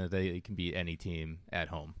confident they can beat any team at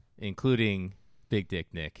home, including Big Dick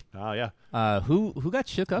Nick. Oh yeah, who got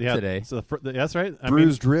shook up today. So that's right.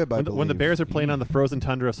 Bruised rib, I when the believe. Bears are playing on the frozen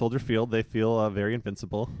tundra of Soldier Field, they feel very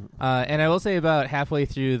invincible. And I will say about halfway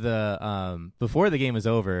through the before the game was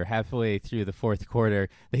over, halfway through the 4th quarter,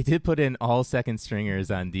 they did put in all second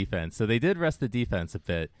stringers on defense, so they did rest the defense a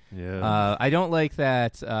bit. Yeah. I don't like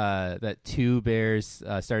that 2 Bears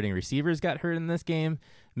starting receivers got hurt in this game.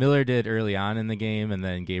 Miller did early on in the game, and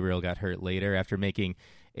then Gabriel got hurt later after making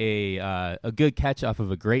a good catch off of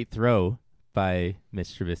a great throw by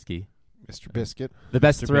Mitch Trubisky. Mr. Biscuit. The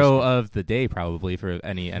best Mr. throw Biscuit. of the day, probably, for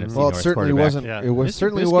any NFC Well, it North certainly quarterback. wasn't. Yeah. It was Mr.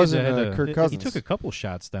 certainly Biscuit wasn't had Kirk he Cousins. took a couple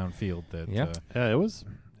shots downfield that Yeah. Yeah, it was.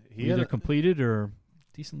 He had either a- completed or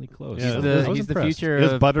decently close. Yeah, He's I was the impressed. future It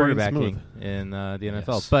was of buttery and quarterbacking smooth. in the NFL.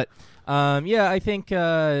 Yes. But I think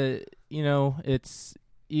it's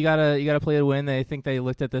you gotta play to win. I think they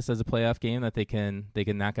looked at this as a playoff game that they can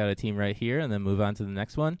knock out a team right here and then move on to the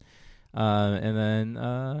next one. And then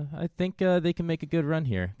I think they can make a good run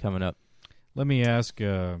here coming up. Let me ask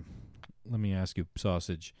you,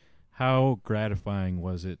 Sausage, how gratifying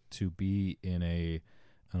was it to be in a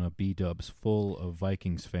B-dubs full of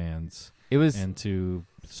Vikings fans It was and to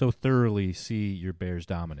so thoroughly see your Bears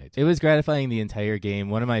dominate? It was gratifying the entire game.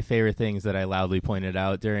 One of my favorite things that I loudly pointed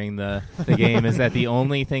out during the game is that the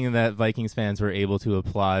only thing that Vikings fans were able to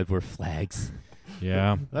applaud were flags.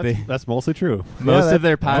 Yeah. That's mostly true. Most of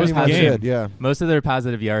their pretty much game. it, yeah. most of their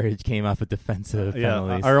positive yardage came off of defensive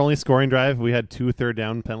penalties. Our only scoring drive, we had 2 third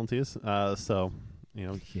down penalties. So,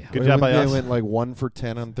 Yeah. good job by They us. went like 1 for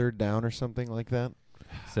 10 on 3rd down or something like that.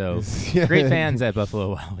 So Yeah. great fans at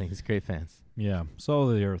Buffalo Wild Wings. Great fans. Yeah.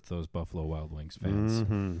 So the earth, those Buffalo Wild Wings fans.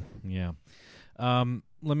 Mhm. Yeah.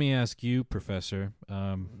 Let me ask you, Professor,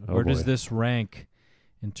 where does boy. this rank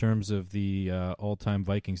in terms of the all-time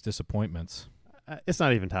Vikings disappointments? It's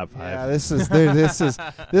not even top 5. Yeah,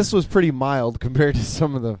 this was pretty mild compared to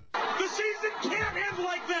some of the. The season can't end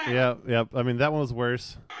like that. Yeah. I mean, that one was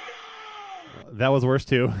worse. That was worse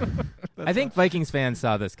too. I think Vikings fans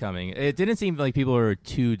saw this coming. It didn't seem like people were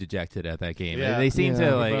too dejected at that game. Yeah. They seemed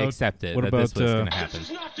Yeah. to What about- accept it what that this about, was going to This happen.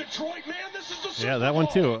 is not Detroit, man. This is the Super Yeah, that one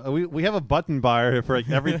Bowl. too. We have a button bar for like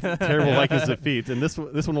every terrible Vikings defeat, and this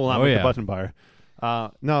one will not Oh, make yeah. the button bar.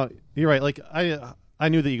 No, you're right. Like I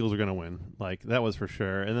knew the Eagles were going to win. Like that was for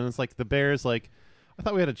sure. And then it's like the Bears. Like I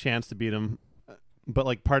thought we had a chance to beat them, but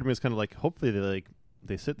like part of me was kind of like hopefully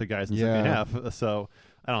they sit the guys in the second Yeah. half. So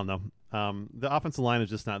I don't know. The offensive line is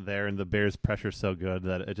just not there, and the Bears' pressure's so good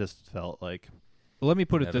that it just felt like Well, let me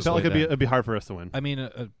put it this felt way. like then. it'd be hard for us to win. I mean,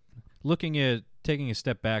 looking at taking a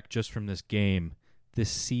step back just from this game, this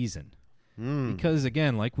season, because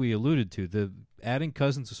again, like we alluded to, the adding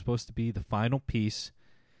Cousins was supposed to be the final piece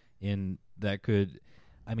in that could,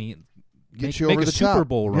 I mean, Get make, you make over a the Super top.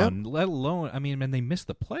 Bowl Yep. run. Let alone, I mean, and they missed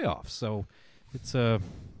the playoffs, so it's I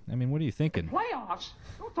mean, what are you thinking? Playoffs?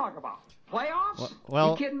 Don't talk about playoffs.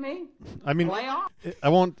 Well, you kidding me? I mean, Playoffs? I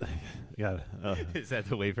won't. Yeah. Is that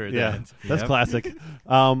the way for it to Yeah, end? that's Yep. classic.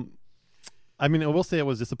 I mean, I will say it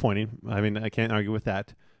was disappointing. I mean, I can't argue with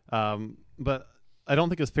that. But I don't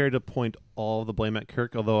think it's fair to point all the blame at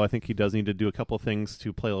Kirk, although I think he does need to do a couple of things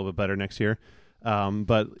to play a little bit better next year.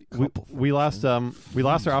 But we lost our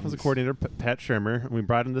offensive coordinator, Pat Shermer, and we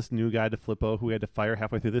brought in this new guy to Flippo, who we had to fire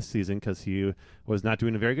halfway through this season because he was not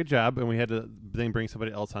doing a very good job, and we had to then bring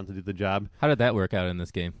somebody else on to do the job. How did that work out in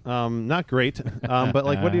this game? Not great, but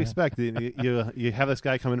like, what do you expect? You have this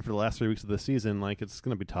guy come in for the last 3 weeks of the season, like it's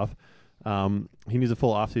going to be tough. He needs a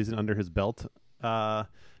full offseason under his belt.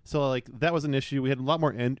 So like that was an issue. We had a lot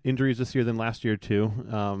more injuries this year than last year too,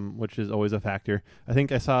 which is always a factor. I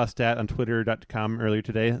think I saw a stat on Twitter.com earlier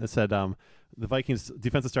today that said the Vikings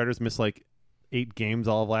defensive starters missed like 8 games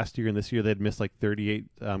all of last year, and this year they'd missed like 38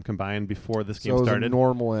 combined before this game started. So it was a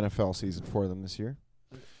normal NFL season for them this year.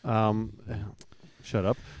 Shut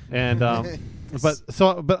up. And I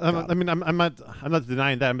mean, I'm not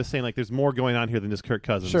denying that. I'm just saying like there's more going on here than just Kirk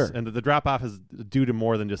Cousins. Sure. And the drop off is due to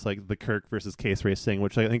more than just like the Kirk versus Case race thing,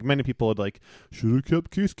 which I think many people would like should have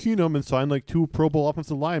kept Case Keenum and signed like 2 Pro Bowl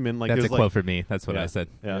offensive linemen. Like That's a quote quote for me. That's what I said.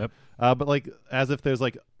 Yeah. Yep. But like as if there's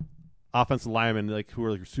like offensive linemen like who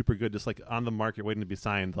are like super good, just like on the market waiting to be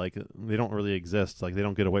signed. Like they don't really exist. Like they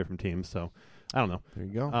don't get away from teams. So I don't know. There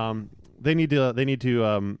you go. They need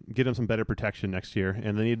to get him some better protection next year,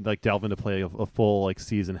 and they need like Dalvin to play a full like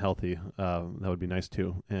season healthy. That would be nice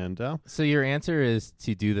too. And so your answer is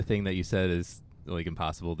to do the thing that you said is like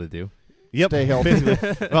impossible to do. Yep, stay healthy.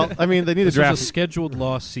 Well, I mean, they need to draft a scheduled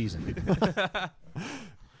loss season.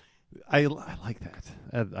 I like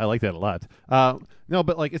that. I like that a lot. No,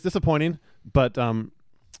 but like it's disappointing. But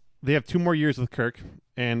they have 2 more years with Kirk,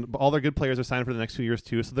 and all their good players are signed for the next 2 years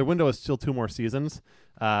too. So their window is still 2 more seasons.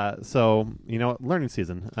 So learning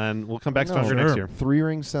season, and we'll come back stronger next year. 3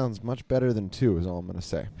 rings sounds much better than 2, is all I'm going to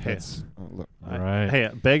say. Hey. Look. All right. Hey,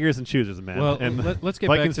 beggars and choosers, man. Well, and let's get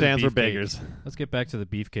Vikings back to fans the were beggars. Let's get back to the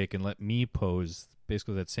beefcake and let me pose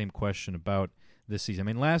basically that same question about this season. I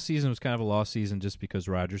mean, last season was kind of a lost season just because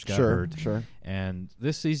Rodgers got hurt. Sure. And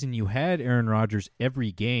this season you had Aaron Rodgers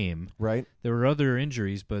every game. Right. There were other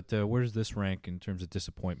injuries, but where does this rank in terms of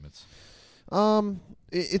disappointments?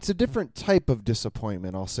 It's a different type of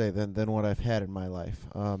disappointment, I'll say, than what I've had in my life.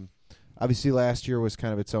 Obviously, last year was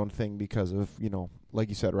kind of its own thing because of, like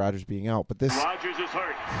you said, Rodgers being out. But Rodgers is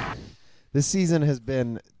hurt. This season has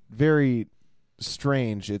been very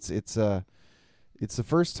strange. It's the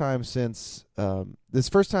first time since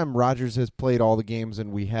first time Rodgers has played all the games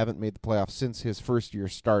and we haven't made the playoffs since his first year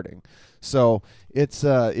starting. So it's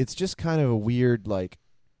just kind of a weird like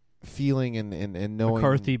feeling and knowing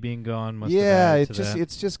McCarthy being gone must have added to that.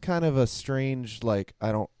 It's just kind of a strange like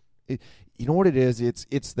you know what it is?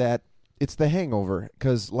 It's the hangover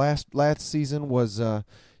because last season was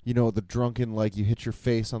the drunken like you hit your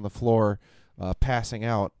face on the floor passing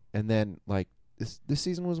out, and then like this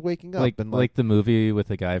season was waking up like the movie with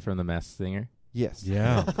the guy from The Masked Singer. Yes.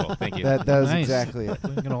 Yeah. Cool. Thank you. That was nice. exactly it.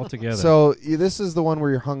 Putting it all together. So this is the one where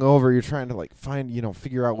you're hungover. You're trying to like find,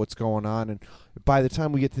 figure out what's going on. And by the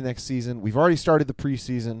time we get to next season, we've already started the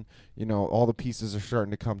preseason. All the pieces are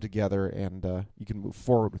starting to come together, and you can move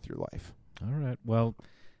forward with your life. All right. Well,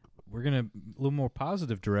 we're going to a little more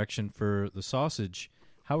positive direction for the sausage.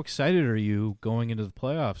 How excited are you going into the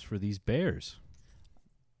playoffs for these Bears?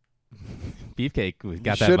 Beefcake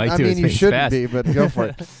got that mic to his you face shouldn't fast. be, but go for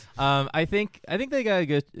it. I think they got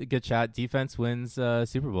a good shot. Defense wins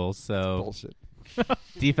Super Bowls, so Bullshit.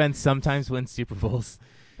 defense sometimes wins Super Bowls.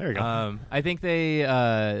 There you go. I think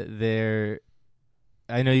they're.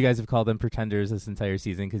 I know you guys have called them pretenders this entire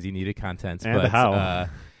season because you needed content. And but, how?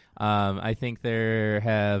 I think they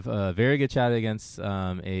have a very good shot against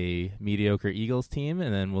a mediocre Eagles team,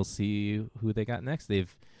 and then we'll see who they got next.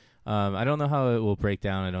 I don't know how it will break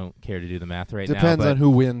down. I don't care to do the math right now. Depends on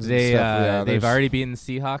who wins. They've There's already beaten the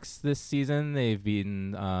Seahawks this season. They've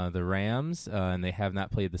beaten the Rams, and they have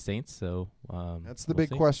not played the Saints. So that's the we'll big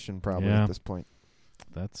see. question, probably at this point.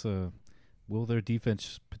 That's will their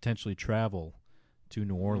defense potentially travel to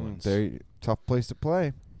New Orleans? Very tough place to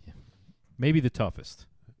play. Maybe the toughest.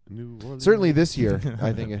 New Orleans. Certainly this year,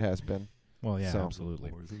 I think it has been. Well, yeah, So.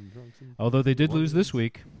 absolutely. Although they did lose this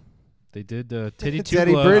week. They did Teddy Two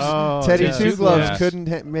Teddy Gloves. Teddy yeah. Two Gloves Yeah.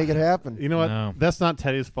 couldn't make it happen. You know what? No. That's not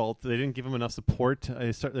Teddy's fault. They didn't give him enough support.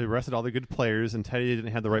 They rested all their good players, and Teddy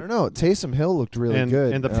didn't have the I right. don't know. Taysom Hill looked really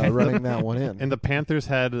good and the running that one in. And the Panthers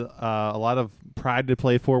had a lot of pride to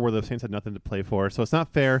play for, where the Saints had nothing to play for. So it's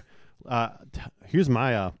not fair. Here's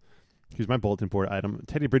my bulletin board item.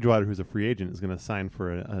 Teddy Bridgewater, who's a free agent, is going to sign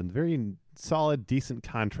for a very solid, decent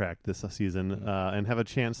contract this season and have a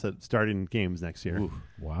chance at starting games next year. Ooh,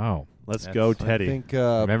 wow. Let's go, Teddy. I think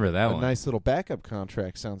Remember that a one. nice little backup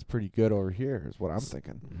contract sounds pretty good over here is what I'm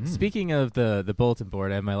thinking. Speaking of the bulletin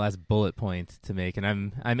board, I have my last bullet point to make, and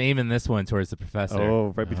I'm aiming this one towards the professor.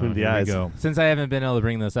 Oh, right between the here we eyes. go. Since I haven't been able to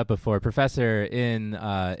bring this up before, Professor,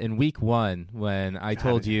 in week 1, when I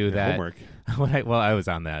told you your that homework. I was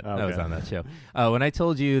on that. Okay. I was on that show. When I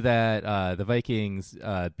told you that the Vikings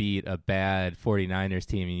beat a bad 49ers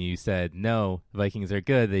team, and you said, no, the Vikings are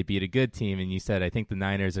good. They beat a good team. And you said, I think the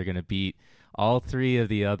Niners are going to beat all 3 of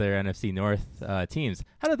the other NFC North teams.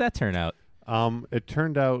 How did that turn out? It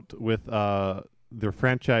turned out with their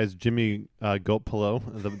franchise Jimmy Garoppolo,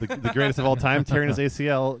 the greatest of all time, tearing his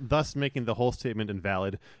ACL, thus making the whole statement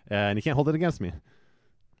invalid, and you can't hold it against me.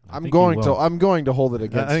 I'm going to hold it I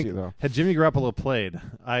against think you though. Had Jimmy Garoppolo played,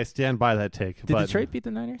 I stand by that take. Did but Detroit beat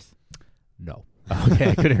the Niners? No. Okay,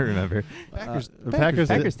 I couldn't remember. Packers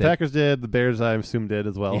Packers did. The Bears, I assume, did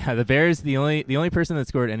as well. Yeah, the Bears. The only person that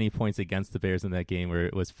scored any points against the Bears in that game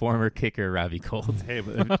was former kicker Robbie Gold. Hey,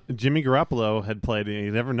 but if Jimmy Garoppolo had played,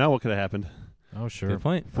 you never know what could have happened. Oh, sure. Good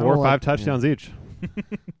point. 4 or 5 touchdowns each.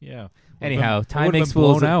 Yeah. Anyhow, time Would've makes been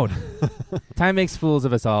blown fools out. Time makes fools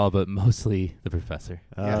of us all, but mostly the professor.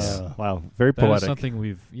 Yes. Wow. Very That is poetic. something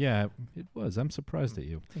we've. Yeah, it was. I'm surprised at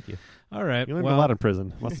you. Thank you. All right. You learned well, a lot in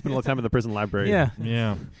prison. Must have spent a lot of time in the prison library. Yeah,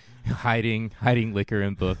 Yeah. hiding liquor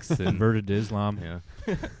and books and Converted to Islam.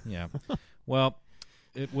 yeah. Yeah. Well,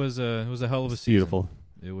 it was a hell of a It's season. beautiful.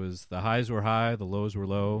 It was the highs were high, the lows were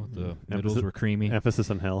low, the middles Emphasis- were creamy.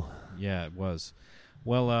 Emphasis on hell. Yeah, it was.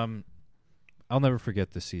 Well, I'll never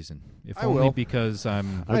forget this season. If I only will. because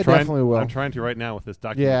I'm I definitely will. I'm trying to right now with this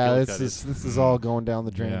document. Yeah, Gil's this got is all going down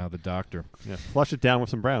the drain. yeah, the doctor. Yeah, flush it down with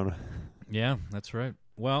some brown. Yeah, that's right.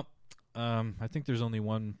 Well, I think there's only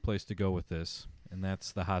one place to go with this, and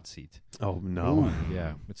that's the hot seat. Oh no.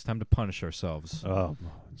 Yeah, it's time to punish ourselves. Oh,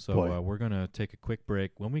 So boy. we're going to take a quick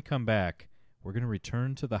break. When we come back, we're going to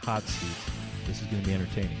return to the hot seat. This is going to be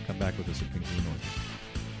entertaining. Come back with us at Kings of the North.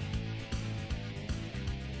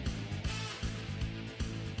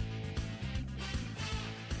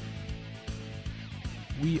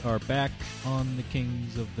 We are back on the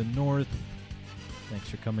Kings of the North. Thanks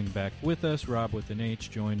for coming back with us. Rob with an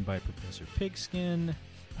H, joined by Professor Pigskin.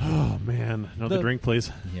 Oh man, another The- drink,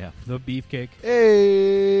 please. Yeah, the beefcake.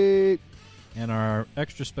 Hey, And our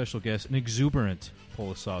extra special guest, an exuberant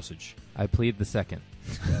Polish sausage. I plead the second.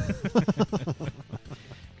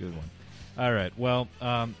 Good one. All right. Well,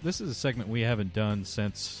 this is a segment we haven't done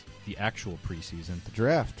since the actual preseason. the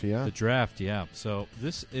draft. Yeah. The draft, yeah. So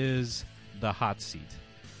this is the hot seat.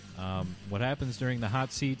 What happens during the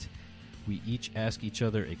hot seat, we each ask each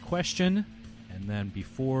other a question, and then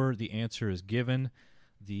before the answer is given,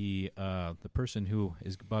 the person who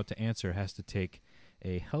is about to answer has to take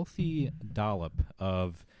a healthy dollop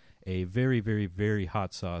of a very, very, very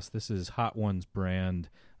hot sauce. This is Hot Ones brand,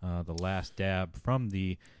 the last dab from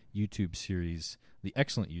the YouTube series, the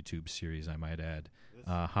excellent YouTube series, I might add.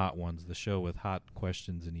 Hot Ones, the show with hot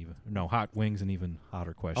questions and hot wings and even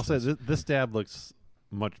hotter questions. I'll say this dab looks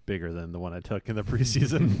much bigger than the one I took in the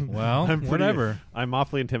preseason. Well, I'm pretty- whatever. I'm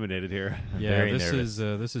awfully intimidated here. Yeah, very this nervous. is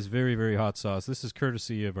this is very, very hot sauce. This is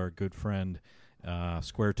courtesy of our good friend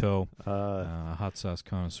Square Toe, hot sauce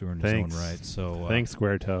connoisseur in his Thanks. own right. So Thanks,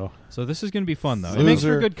 Square Toe. So this is going to be fun, though. It makes for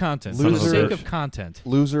Loser- good content. For the loser- sake of content.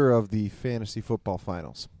 Loser of the fantasy football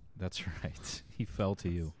finals. That's right. He fell to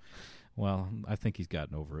you. Well, I think he's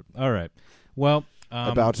gotten over it. All right. Well,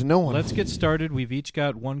 About to know one. let's get started. We've each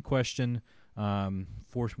got one question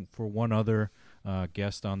for one other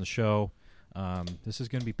guest on the show. This is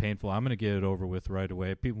going to be painful. I'm going to get it over with right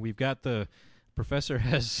away. We've got the professor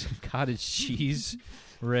has cottage cheese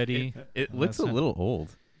ready. It looks a That's not- little old.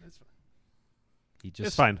 He It's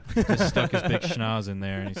just fine. just stuck his big schnoz in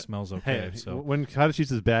there, and he smells okay. Hey, so when cottage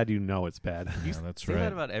cheese is bad, you know it's bad. yeah, that's Say right.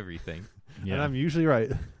 that about everything. Yeah. And I'm usually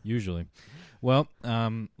right. Usually. Well,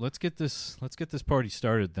 let's get this party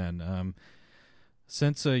started then.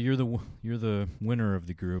 Since you're the winner of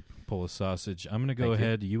the group, Polish Sausage, I'm going to go Thank you.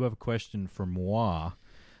 ahead. You have a question for moi.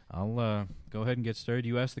 I'll go ahead and get started.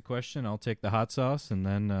 You ask the question, I'll take the hot sauce, and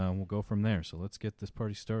then we'll go from there. So let's get this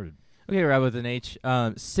party started. Okay, Rob with an H.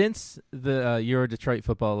 Since the your Detroit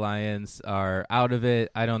Football Lions are out of it,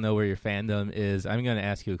 I don't know where your fandom is. I'm going to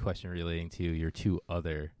ask you a question relating to your two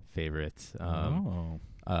other favorite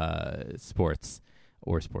sports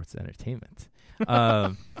or sports entertainment.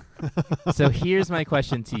 So here's my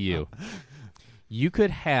question to you. You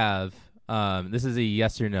could have, this is a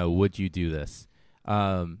yes or no, would you do this?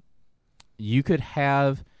 You could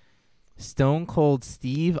have Stone Cold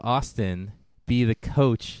Steve Austin be the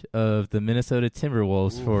coach of the Minnesota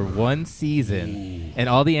Timberwolves for one season, and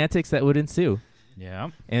all the antics that would ensue.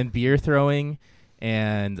 Yeah. And beer throwing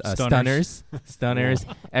and stunners,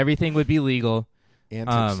 everything would be legal.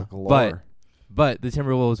 Antics galore. But the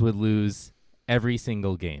Timberwolves would lose every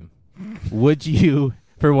single game. Would you,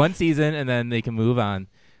 for one season, and then they can move on,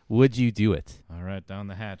 would you do it? All right, down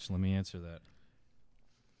the hatch. Let me answer that.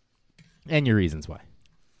 And your reasons why.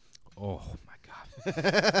 Oh, my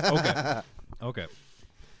God. Okay.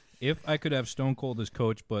 If I could have Stone Cold as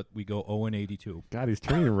coach, but we go 0-82. God, he's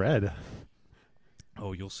turning red.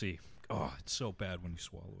 Oh, you'll see. Oh, it's so bad when you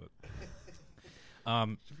swallow it.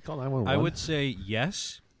 Call 911. I would say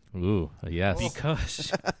yes. Ooh, yes.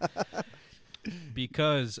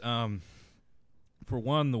 Because for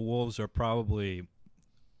one, the Wolves are probably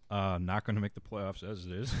not going to make the playoffs as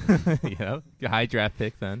it is. Yeah, high draft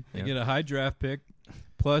pick then. You get a high draft pick.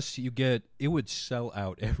 Plus, it would sell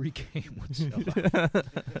out. Every game would sell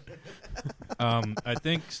out. I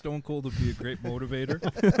think Stone Cold would be a great motivator.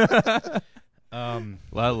 A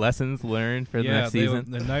lot of lessons learned for the next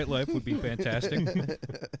season. The nightlife would be fantastic.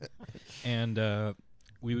 And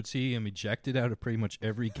we would see him ejected out of pretty much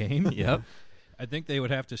every game. Yep. I think they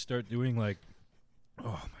would have to start doing oh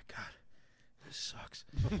my God, this sucks.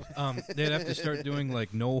 They'd have to start doing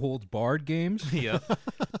no holds barred games. Yep.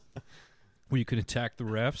 Where you can attack the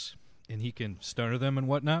refs and he can stunner them and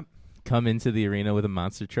whatnot. Come into the arena with a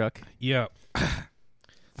monster truck. Yeah.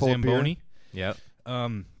 Full of beer. Zamboni. Yep.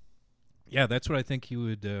 Yeah, that's what I think he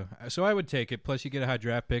would. So I would take it. Plus, you get a high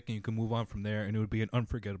draft pick, and you can move on from there, and it would be an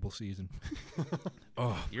unforgettable season.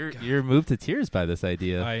 You're moved to tears by this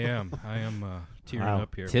idea. I am tearing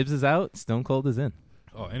up here. Tibbs is out. Stone Cold is in.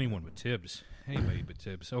 Oh, anyone but Tibbs. Anybody but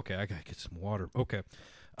Tibbs. Okay, I gotta get some water. Okay,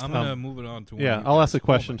 I'm gonna move it on to. Yeah, I'll ask a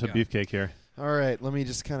question to Beefcake here. All right, let me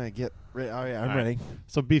just kind of get ready. Oh, yeah, I'm ready.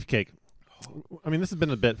 So, Beefcake, I mean, this has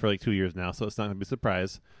been a bit for 2 years now, so it's not going to be a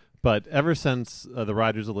surprise. But ever since the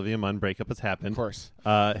Rodgers-Olivia Munn breakup has happened, of course,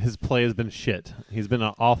 his play has been shit. He's been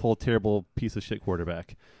an awful, terrible piece of shit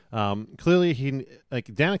quarterback. Clearly,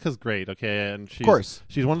 Danica's great, okay, and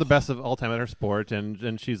she's one of the best of all time at her sport,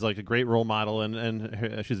 and she's a great role model,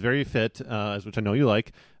 and she's very fit, which I know you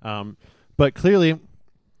like. But clearly,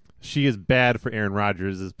 she is bad for Aaron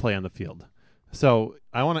Rodgers' play on the field. So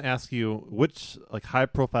I want to ask you, which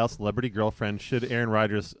high-profile celebrity girlfriend should Aaron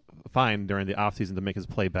Rodgers find during the offseason to make his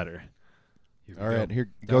play better? All right, here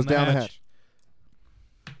goes down the hatch.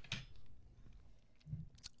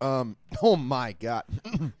 Oh my God,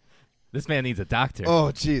 this man needs a doctor.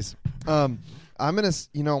 Oh jeez. I'm gonna.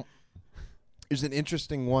 There's an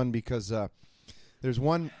interesting one because there's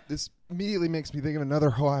one. This immediately makes me think of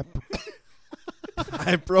another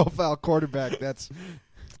high-profile quarterback that's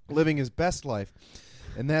living his best life,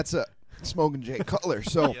 and that's Smoking Jay Cutler.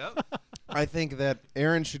 So I think that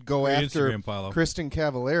Aaron should go after Kristen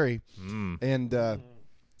Cavallari and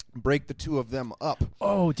break the two of them up.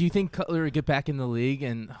 Oh, do you think Cutler would get back in the league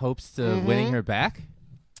and hopes to winning her back?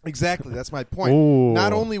 Exactly. That's my point. Ooh.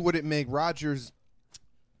 Not only would it make Rodgers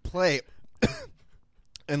play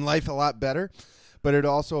and life a lot better, but it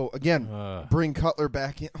also, again, bring Cutler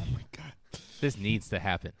back in. Oh, my God. This needs to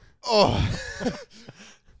happen. Oh.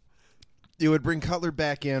 It would bring Cutler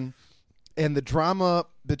back in, and the drama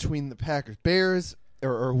between the Packers, Bears,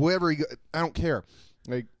 or whoever I don't care.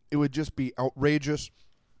 It would just be outrageous.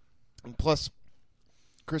 And plus,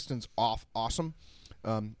 Kristen's awesome,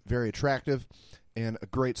 very attractive, and a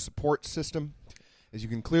great support system, as you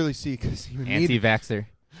can clearly see. Because anti-vaxxer.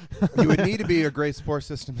 You would need to be a great support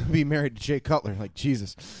system to be married to Jay Cutler,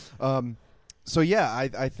 Jesus. So yeah,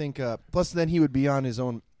 I think. Plus, then he would be on his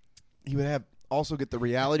own. He would also get the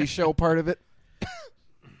reality show part of it.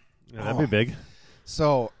 Yeah, that'd be big.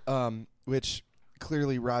 So, which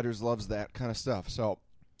clearly Rodgers loves that kind of stuff. So,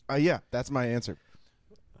 yeah, that's my answer.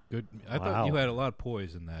 Good. I thought you had a lot of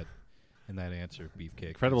poise in that answer, Beefcake.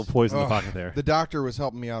 Incredible poise in the pocket there. The doctor was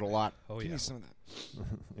helping me out a lot. Oh, Give yeah. me some of that.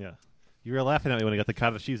 Yeah. You were laughing at me when I got the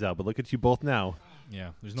cottage cheese out, but look at you both now.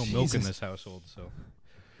 Yeah, there's no milk in this household, so.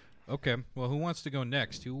 Okay, well, who wants to go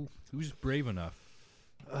next? Who's brave enough?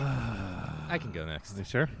 I can go next. Are you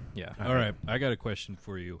sure? Yeah. All right, I got a question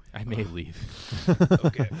for you. I may leave.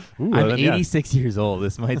 Okay. Ooh, I'm 86 years old.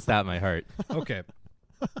 This might stop my heart. Okay.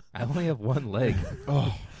 I only have one leg.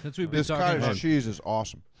 Oh, Since we've been this talking cottage about cheese is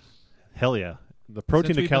awesome. Hell yeah. The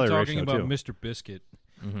protein to calorie ratio, talking about too. Mr. Biscuit,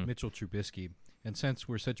 Mitchell Trubisky, and since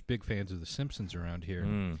we're such big fans of The Simpsons around here,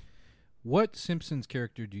 what Simpsons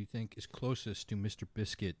character do you think is closest to Mr.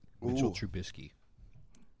 Biscuit, Mitchell Trubisky?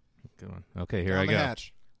 Good one. Okay, here Down I the go.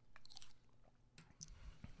 hatch.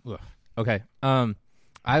 Okay.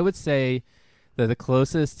 I would say that the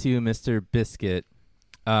closest to Mr. Biscuit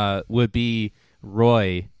would be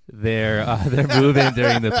Roy. Their move-in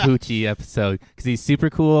during the Poochie episode because he's super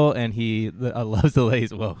cool and he loves the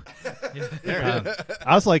lays. Whoa.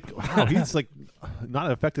 I was like, wow, he's like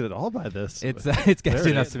not affected at all by this. It's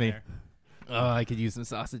catching up to me. Oh, I could use some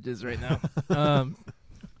sausages right now.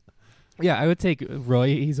 Yeah, I would take Roy.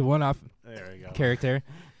 He's a one-off character,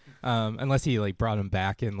 unless he like brought him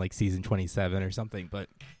back in like season 27 or something. But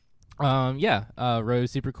Roy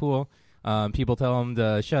was super cool. People tell him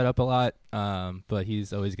to shut up a lot, but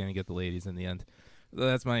he's always going to get the ladies in the end. So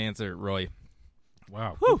that's my answer, Roy.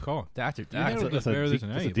 Wow, good call. Doctor. That's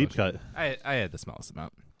a deep cut. I had the smallest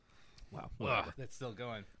amount. Wow. That's still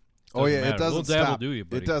going. Oh, yeah, matter. it doesn't Little dab stop. will do you,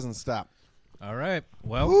 buddy. It doesn't stop. All right.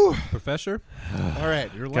 Well, Whew. Professor, All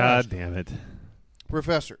right, you're God last. damn it.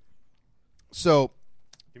 Professor. So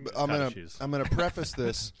Give me I'm the gonna shoes. I'm gonna preface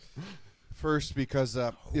this first because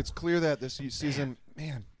it's clear that this season,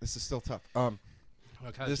 man, this is still tough.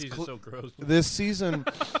 Cottage cheese is so gross. This season,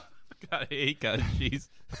 God, I hate cottage cheese.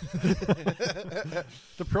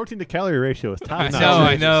 The protein to calorie ratio is top notch.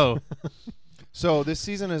 I know. so this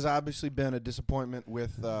season has obviously been a disappointment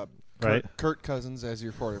with Right. Kirk Cousins as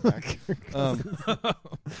your quarterback. How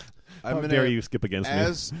dare you skip against me?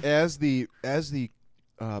 As the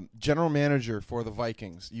general manager for the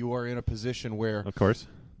Vikings, you are in a position where Of course.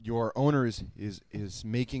 your owner is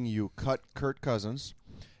making you cut Kirk Cousins,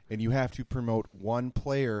 and you have to promote one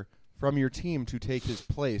player from your team to take his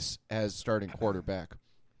place as starting quarterback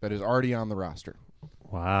that is already on the roster.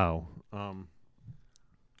 Wow. Down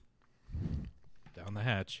the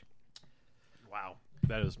hatch. Wow.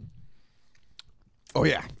 That is Oh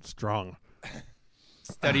yeah, strong.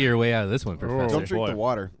 Study your way out of this one, Professor. don't drink boy. the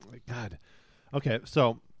water. My God. Okay,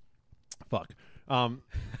 so fuck. Common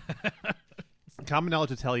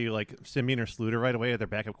knowledge to tell you like Simeon or Sluter right away are their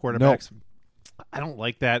backup quarterbacks. I don't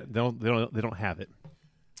like that. They don't have it.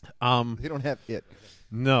 They don't have it.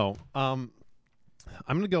 No. I'm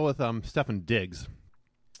gonna go with Stefan Diggs,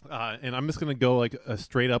 and I'm just gonna go like a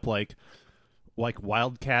straight up like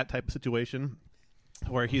wildcat type of situation,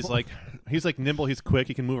 where he's like nimble, he's quick,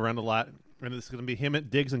 he can move around a lot, and it's gonna be him at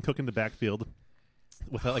Diggs and Cook in the backfield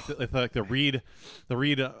with the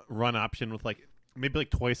read run option with like maybe like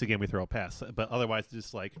twice a game we throw a pass, but otherwise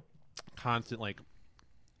just like constant like.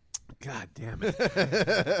 God damn it!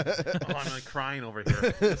 I'm like crying over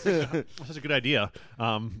here. This is such a good idea.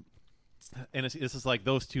 And it's just like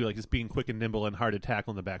those two, like just being quick and nimble and hard to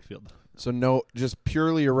tackle in the backfield. So no, just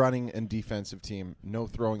purely a running and defensive team. No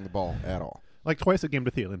throwing the ball at all. Like twice a game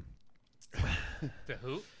to Thielen.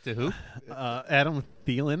 To who? Adam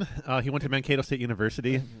Thielen. He went to Mankato State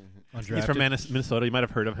University. He's from Minnesota. You might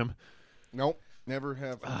have heard of him. Nope, never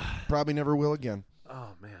have. Probably never will again.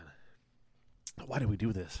 Oh man, why did we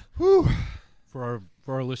do this? Whew. For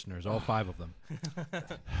our listeners, all 5 of them,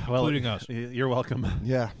 Well, including us. You're welcome.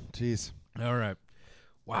 Yeah, jeez. All right.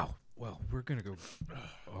 Wow. Well, we're gonna go.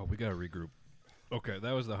 Oh, we gotta regroup. Okay,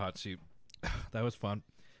 that was the hot seat. That was fun.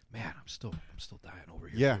 Man, I'm still dying over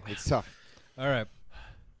here. Yeah, it's tough. All right.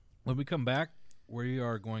 When we come back, we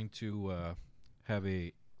are going to have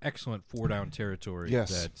a excellent 4-down territory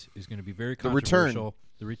Yes. that is going to be very The return. controversial.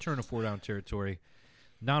 The return of 4-down territory,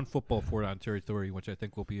 non-football 4-down territory, which I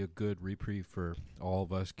think will be a good reprieve for all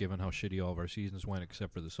of us, given how shitty all of our seasons went,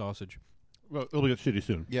 except for the sausage. Well, it'll get shitty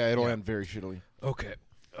soon. Yeah, it'll end very shittily. Okay.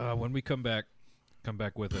 When we come back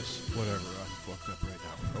with us. Whatever. I'm fucked up right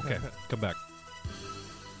now. Okay. Come back.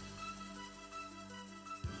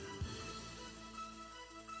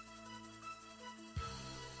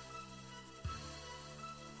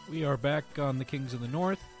 We are back on the Kings of the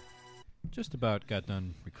North. Just about got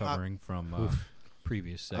done recovering from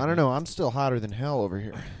previous segment. I don't know. I'm still hotter than hell over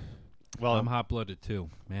here. Well, I'm hot-blooded too,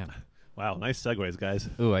 man. wow, nice segues, guys.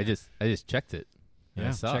 Ooh, I just checked it. And I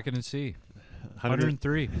Yeah, saw. check it and see.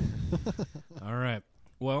 103. All right.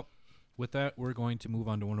 Well, with that, we're going to move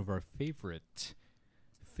on to one of our favorite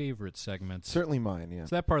segments. Certainly mine, yeah.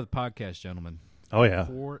 It's that part of the podcast, gentlemen. Oh yeah.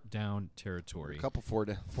 4-down territory. A couple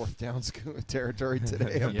fourth downs territory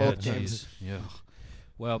today on Yeah, both games. jeez. Yeah.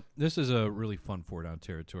 Well, this is a really fun 4-down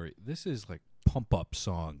territory. This is like pump-up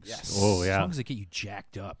songs. Yes. Oh yeah. Songs that get you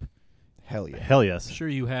jacked up. Hell yeah. Hell yes. I'm sure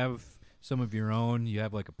you have some of your own. You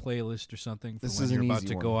have like a playlist or something for This when is you're an about easy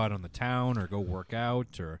to one. go out on the town or go work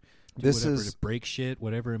out or do This whatever is to break shit,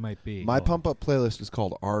 whatever it might be. my pump up playlist is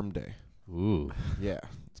called Arm Day. Ooh. Yeah.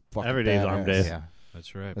 It's fucking Every day's badass. Arm Day. Yeah.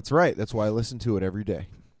 That's right. That's right. That's why I listen to it every day.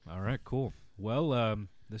 All right, cool. Well,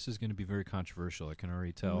 this is going to be very controversial. I can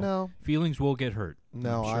already tell. No. Feelings will get hurt.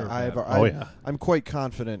 No, I'm sure of I've that. Oh yeah. I'm quite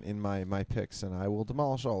confident in my picks, and I will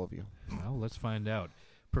demolish all of you. Well, let's find out.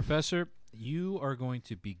 Professor, you are going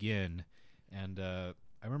to begin, and I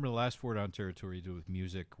remember the last 4 Down territory you did with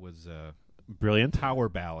music was Brilliant. power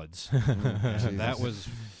ballads. And that was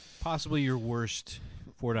possibly your worst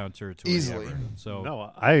 4 Down territory Easily. ever. So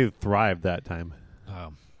No, I thrived that time.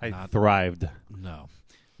 I thrived. No.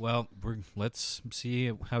 Well, let's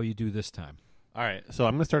see how you do this time. All right, so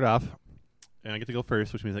I'm going to start off, and I get to go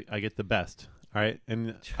first, which means I get the best. All right,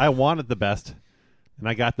 and I wanted the best, and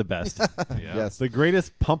I got the best. Yes. The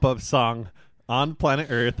greatest pump-up song on planet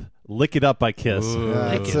Earth, "Lick It Up" by Kiss.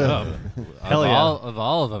 Lick it it's, up. Hell yeah. Of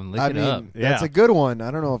all of them, lick I it mean, up. that's Yeah. a good one. I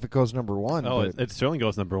don't know if it goes number one. Oh, but it certainly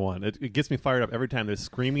goes number one. It gets me fired up every time. There's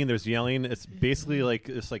screaming, there's yelling. It's basically like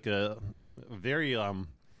a very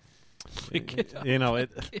you know,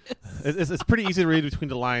 it's pretty easy to read between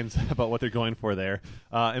the lines about what they're going for there.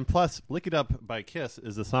 And plus, "Lick It Up" by Kiss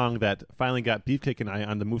is the song that finally got Beefcake and I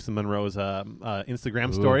on the Moose and Monroe's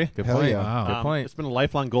Instagram story. Good Hell point. yeah. Wow. Good point. It's been a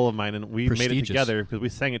lifelong goal of mine, and we made it Prestigious. together because we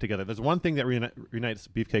sang it together. There's one thing that unites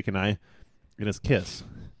Beefcake and I, and it's Kiss.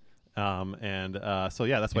 So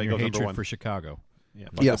yeah, that's why And it your goes number hatred one. for Chicago. Yeah,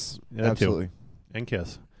 fuck yes, it. Yeah, that too. absolutely. And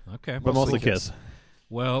Kiss, Okay. but mostly Mostly Kiss.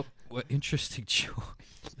 Well, what interesting choice.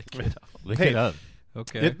 Lick Hey. it up.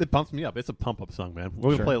 Okay. It pumps me up. It's a pump-up song, man.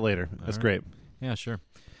 We're Sure. gonna play it later. That's right. great. Yeah, sure.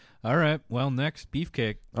 All right. Well, next,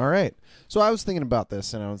 Beefcake. All right. So I was thinking about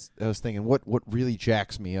this, and I was thinking what really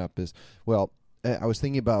jacks me up is, well, I was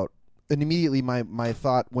thinking about, and immediately my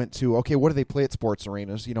thought went to, okay, what do they play at sports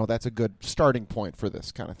arenas? You know, that's a good starting point for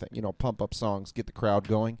this kind of thing. You know, pump up songs, get the crowd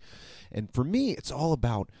going. And for me, it's all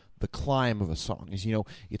about the climb of a song. Is, you know,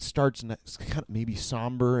 it starts it's kind of maybe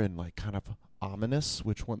somber and like kind of ominous,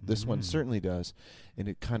 which this one certainly does, and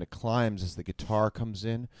it kind of climbs as the guitar comes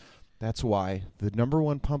in. That's why the number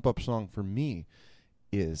one pump-up song for me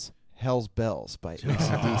is "Hell's Bells" by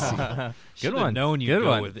AC/DC. Good Should've one. known you'd Good go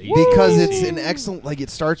one. with Because AC/DC. it's an excellent, like, it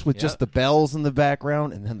starts with just the bells in the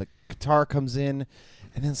background, and then the guitar comes in,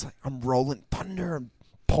 and then it's like, I'm rolling thunder and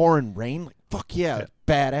pouring rain. Like, fuck yeah,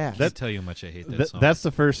 badass. I can't tell you how much I hate that Th- song. that's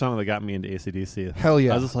the first song that got me into AC/DC. Hell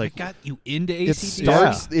yeah. I was just like, got you into it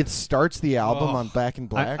AC/DC? starts the album Oh. on Back in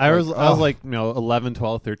Black. I was like, 11,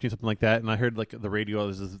 12, 13, something like that, and I heard like the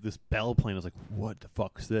radio. There's this bell playing. I was like, "What the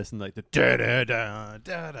fuck is this?" And like the da da da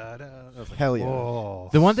da da da. I was like, Hell yeah. Whoa.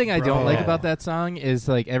 The one thing I don't like Bro. about that song is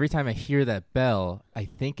like every time I hear that bell, I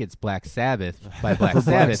think it's Black Sabbath by Black Black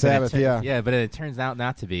Sabbath. Sabbath, yeah. Yeah, but it turns out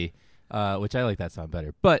not to be, which I like that song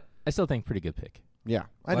better. But I still think pretty good pick. Yeah,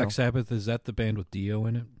 I know. Black Sabbath, is that the band with Dio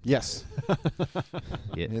in it? Yes.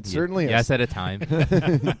 Yeah, It certainly is. Yes, at a time.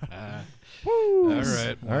 All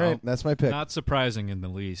right. All right, that's my pick. Not surprising in the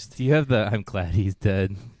least. Do you have the "I'm glad he's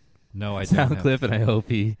dead" No, I don't sound have clip, and I hope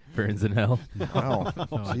he burns in hell? Wow. No, I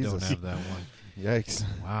don't Jesus. have that one. Yikes.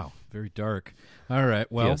 Wow, very dark. All right,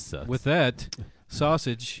 well, Dio sucks. with that,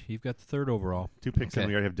 Sausage, you've got the third overall. 2 picks, and Okay.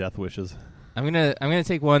 we already have Death Wishes. I'm gonna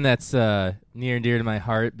take one that's near and dear to my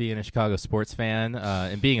heart, being a Chicago sports fan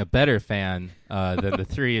and being a better fan than the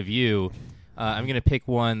three of you. I'm gonna pick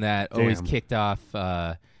one that always Damn. kicked off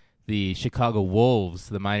the Chicago Wolves,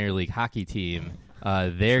 the minor league hockey team,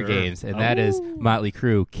 their Sure. games, and that is Motley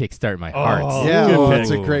Crue, "Kickstart My Heart." Oh, Yeah, good oh, pick. that's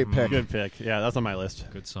a great pick. Good pick. Yeah, that's on my list.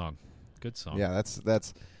 Good song. Good song. Yeah,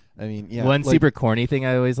 that's. I mean, yeah. One like, super corny thing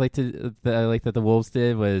I always liked that the Wolves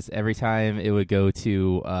did was every time it would go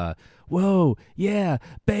to "Whoa, yeah,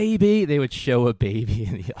 baby," they would show a baby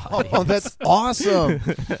in the audience. Oh, that's awesome!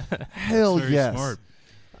 Hell Very yes. smart.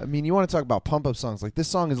 I mean, you want to talk about pump-up songs? Like, this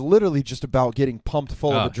song is literally just about getting pumped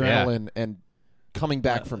full of Oh, yeah. adrenaline and coming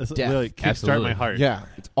back from It's death. Really, Kickstart Absolutely. My Heart. Yeah,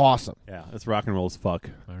 it's awesome. Yeah, it's rock and roll as fuck.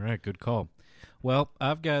 All right, good call. Well,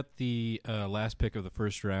 I've got the last pick of the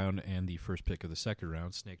first round and the first pick of the second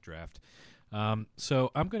round, Snake Draft.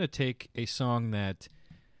 So I'm going to take a song that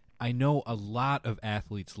I know a lot of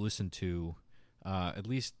athletes listen to, at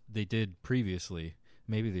least they did previously.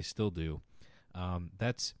 Maybe they still do.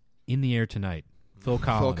 That's "In the Air Tonight," Phil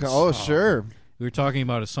Collins. Oh, sure. We were talking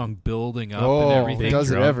about a song building up Oh, and everything. does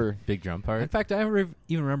it drum, ever. Big drum In part. fact, I even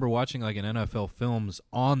remember watching like an NFL films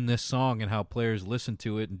on this song and how players listen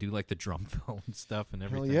to it and do like the drum fill and stuff and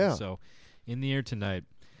everything. yeah. So, "In the Air Tonight."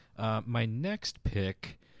 My next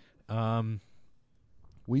pick.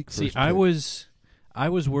 Weak See, first I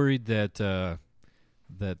pick. was worried that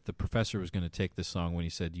that the professor was going to take this song when he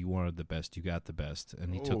said "You wanted the best, you got the best,"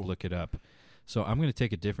 and he took Oh. "Look It Up." So I'm going to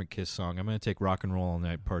take a different Kiss song. I'm going to take "Rock and Roll All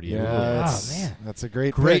Night Party." Yeah, Oh, man. that's a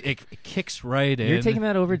great Great! pick. It kicks right in. You're taking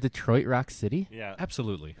that over Detroit Rock City? Yeah.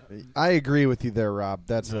 Absolutely. I agree with you there, Rob.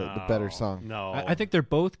 That's the better song. No. I think they're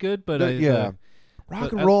both good, but Yeah.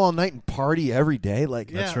 rock and roll all night and party every day. Like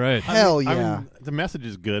That's right. Hell yeah. The message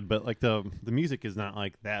is good, but like the music is not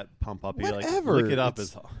like that pump uppy. Whatever. Like Lick It Up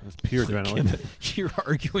is pure adrenaline. You're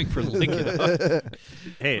arguing for Lick It Up.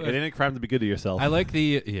 Hey, it ain't a crime to be good to yourself. I like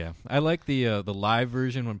the live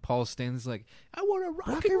version when Paul Stanley's like, I want to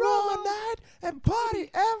rock and roll all night and party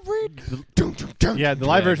every. Yeah, the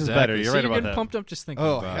live version's better. You're See, right you're about getting that. pumped up just thinking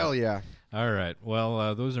Oh about hell it. yeah! All right.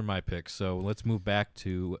 Well, those are my picks. So let's move back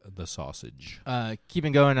to the sausage.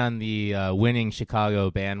 Keeping going on the winning Chicago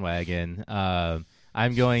bandwagon, I'm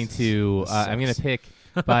going to pick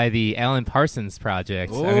by the Alan Parsons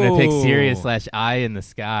Project. I'm going to pick Sirius / Eye in the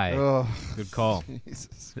Sky. Oh, Good call.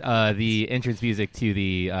 Jesus. The entrance music to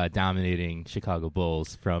the dominating Chicago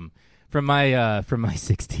Bulls from my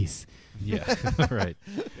 60s. Yeah, right.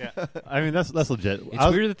 Yeah, I mean that's legit. It's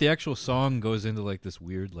weird that the actual song goes into like this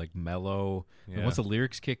weird like mellow. Yeah. And once the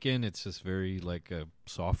lyrics kick in, it's just very like a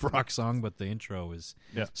soft rock song. But the intro is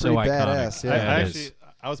so Pretty iconic. badass, yeah. I It actually is.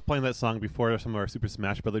 I was playing that song before some of our Super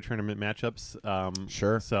Smash Brother tournament matchups.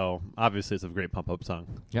 Sure. So obviously it's a great pump up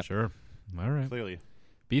song. Yep. Sure. All right. Clearly.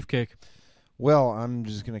 Beefcake. Well, I'm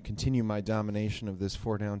just going to continue my domination of this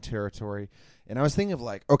 4-down territory. And I was thinking of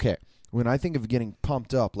like, okay, when I think of getting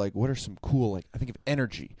pumped up, like what are some cool, like I think of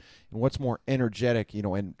energy. And what's more energetic,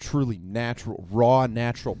 and truly natural, raw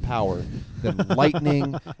natural power than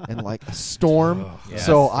lightning and like a storm. Yes,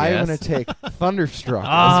 So I'm yes. going to take Thunderstruck.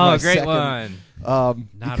 Oh, as my great second, one. Not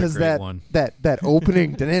because a great that, one. that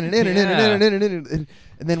opening, and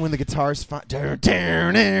then when the guitars,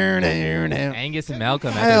 Angus and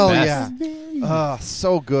Malcolm hell at their yeah. best.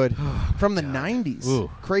 So good. From the 90s. Ooh,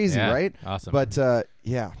 Crazy, yeah, right? awesome. But,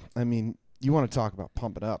 yeah, I mean, you want to talk about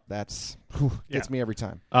pump it up. That's gets me every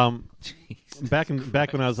time. Back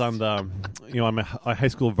when I was on the on my high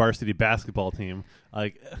school varsity basketball team,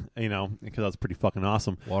 because I was pretty fucking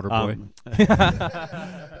awesome. Water boy.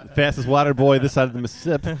 Fastest water boy this side of the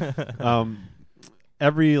Mississippi.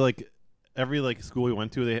 Every school we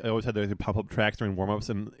went to, they always had their pop up tracks during warm ups,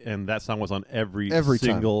 and that song was on every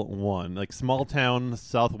single one. Like small town,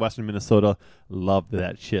 southwestern Minnesota, loved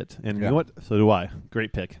that shit. And you know what? So do I.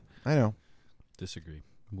 Great pick. I know. Disagree.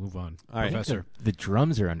 Move on. All right. Professor. The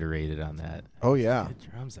drums are underrated on that. Oh, yeah. The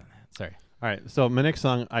drums on that. Sorry. All right, so my next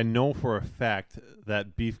song, I know for a fact that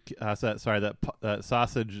that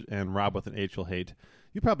Sausage and Rob with an H will hate.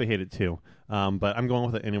 You probably hate it too, but I'm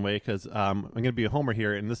going with it anyway because I'm going to be a homer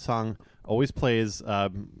here, and this song always plays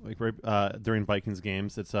during Vikings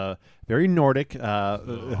games. It's very Nordic, has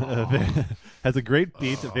a great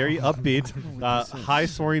beat, very upbeat, high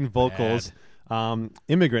soaring vocals.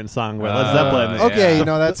 Immigrant song by Led Zeppelin. Okay,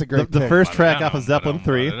 that's a great the pick. first track off of Zeppelin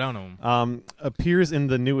 3 know. appears in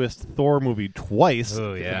the newest Thor movie twice.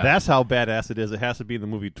 Oh, yeah. That's how badass it is. It has to be in the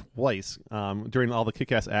movie twice. During all the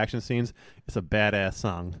kick-ass action scenes, it's a badass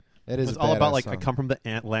song. It is It's a all about badass I song. come from the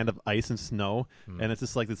land of ice and snow, and it's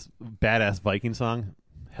just like this badass Viking song.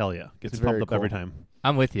 Hell yeah, gets It's me pumped very up every cool. time.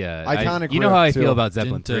 I'm with you. Iconic You know how riff, I feel too. about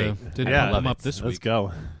Zeppelin 3. Didn't Yeah, pump them up this Let's week.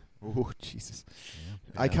 go. Oh, Jesus.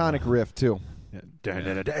 Iconic riff, too.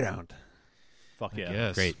 Fuck yeah.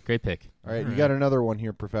 Yes. Great pick. All right, you got another one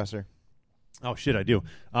here, Professor. Oh shit, I do.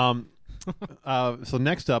 So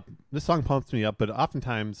next up, this song pumps me up, but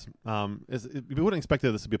oftentimes, we wouldn't expect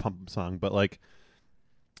this to be a pump up song, but like,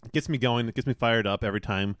 it gets me going. It gets me fired up every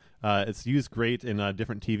time. It's used great in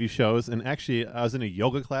different TV shows, and actually, I was in a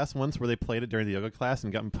yoga class once where they played it during the yoga class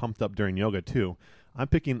and got me pumped up during yoga too. I'm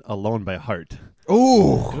picking "Alone" by Heart.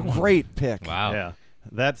 Ooh, great pick. Wow. Yeah,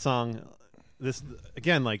 that song. This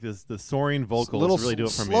again, like this, the soaring A vocals little really do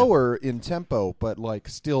it for me. slower in tempo, but like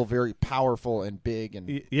still very powerful and big.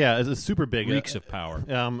 And Yeah, it's super big. Reeks of power.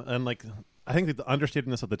 And like I think that the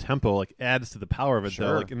understatedness of the tempo like adds to the power of it though.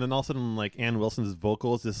 Sure. Like, and then all of a sudden like Ann Wilson's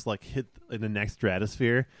vocals just like hit in the next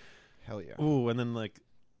stratosphere. hell yeah, Ooh, and then like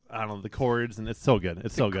I don't know the chords, and it's so good.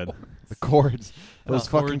 It's so good. the chords, those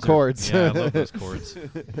fucking chords. Yeah, I love those chords.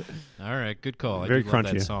 All right, good call. Very I do love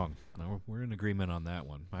crunchy. that song. No, we're in agreement on that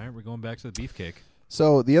one. All right, we're going back to the beefcake.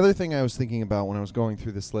 So the other thing I was thinking about when I was going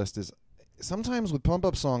through this list is sometimes with pump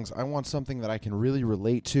up songs, I want something that I can really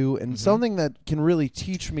relate to and something that can really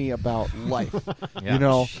teach me about life. Yeah. You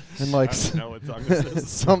know, and like I don't know what song this is.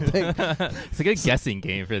 something It's a good guessing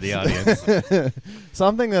game for the audience.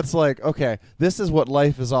 something that's like, okay, this is what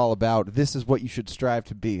life is all about. This is what you should strive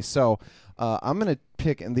to be. So I'm going to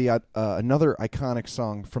pick the another iconic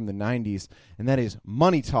song from the 90s, and that is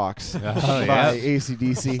Money Talks by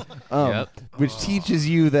AC/DC, which teaches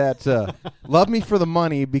you that love me for the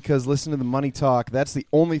money because listen to the money talk. That's the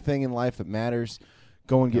only thing in life that matters.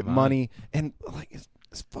 Go and get money. And like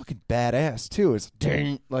it's fucking badass too. It's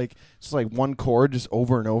like it's like one chord just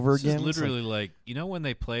over and over This again. is literally like when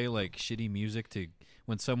they play like shitty music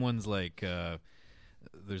when someone's like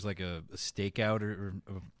there's like a stakeout or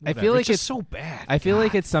I feel like it's so bad. I feel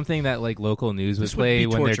like it's something that like local news would This would play be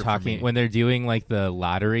when they're torture for talking me. when they're doing like the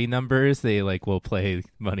lottery numbers. They like will play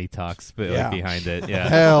Money Talks but, like, behind it. Yeah,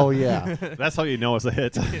 Hell yeah. That's how you know it's a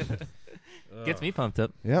hit. gets me pumped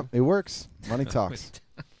up. Yep, it works. Money talks.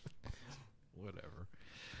 Whatever.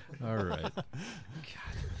 All right.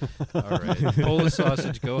 God. All right. Polish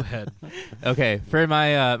sausage. Go ahead. Okay, for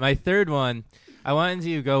my my third one, I wanted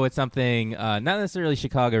to go with something not necessarily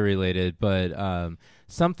Chicago related, but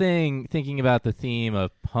something thinking about the theme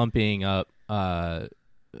of pumping up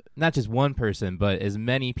not just one person, but as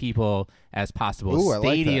many people as possible. Ooh, I like that.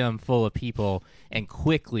 Stadium full of people, and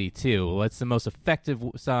quickly too. What's the most effective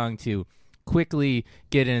song to quickly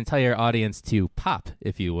get an entire audience to pop,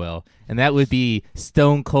 if you will? And that would be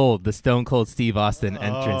Stone Cold, the Stone Cold Steve Austin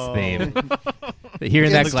entrance theme.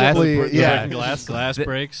 Hearing that glass, Instantly, yeah. Glass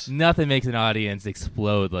breaks. nothing makes an audience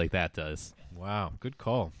explode like that does. Wow, good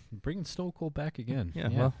call. Bringing Stone Cold back again. Yeah,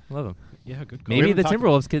 well, love him. Yeah, good call. Maybe the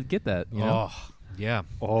Timberwolves could get that. You know? Oh, yeah.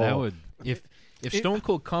 Oh. That would if Stone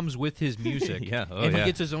Cold comes with his music Yeah, and he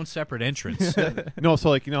gets his own separate entrance. No, so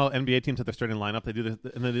like NBA teams at their starting lineup, they do this,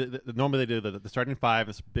 and normally they do the starting five,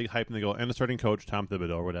 this big hype, and they go and the starting coach Tom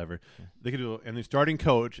Thibodeau or whatever. They could do and the starting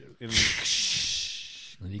coach in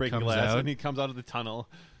And he breaking comes glass, out. and he comes out of the tunnel.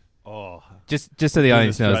 Oh, Just so the Doing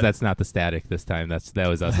audience this knows, thread. that's not the static this time. That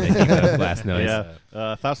was us making the last noise.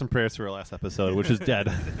 yeah. Thoughts and prayers for our last episode, which is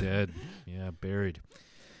dead. Dead. Yeah, buried.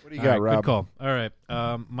 What do you All got, right, Rob? Good call. All right.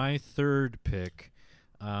 My third pick.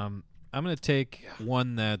 I'm going to take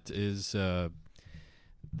one that is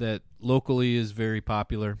that locally is very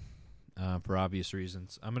popular for obvious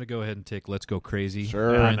reasons. I'm going to go ahead and take "Let's Go Crazy."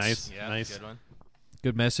 Sure. Yeah, Prince. nice. Good one.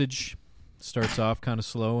 Good message. Starts off kind of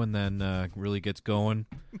slow and then really gets going.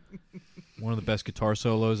 One of the best guitar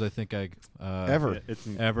solos I think Ever. Yeah, it's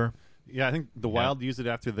ever. Yeah, I think the Wild use it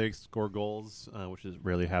after they score goals, which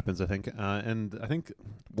rarely happens, I think. And I think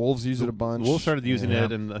Wolves use it a the bunch. Wolves started using Yeah.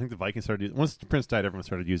 it, and I think the Vikings started using it. Once Prince died, everyone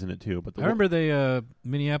started using it too. But I remember they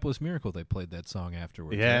Minneapolis Miracle. They played that song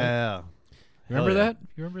afterwards. right? Yeah. You remember Hell yeah. that?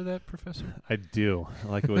 You remember that, Professor? I do.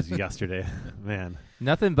 Like it was yesterday. Man.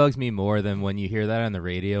 Nothing bugs me more than when you hear that on the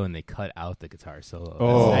radio and they cut out the guitar solo.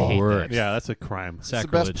 Oh, I hate works. that. Yeah, that's a crime. It's the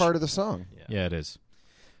Sacrilege. best part of the song. Yeah, it is.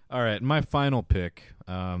 All right, my final pick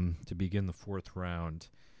to begin the fourth round.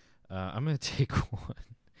 I'm going to take one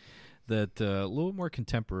that a little more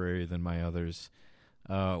contemporary than my others.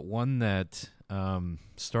 One that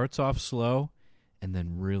starts off slow and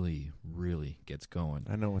then really, really gets going.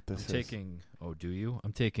 I know what this I'm is. taking. Oh, do you?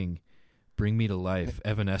 I'm taking "Bring Me to Life,"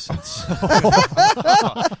 Evanescence.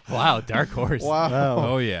 Wow, dark horse. Wow.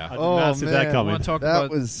 Oh yeah. I did not see that man. coming. You want to talk That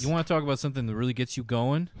about? was- You want to talk about something that really gets you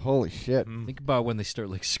going? Holy shit. Think about when they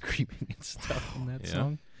start like screaming and stuff in that Yeah.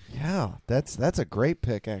 song. Yeah, that's a great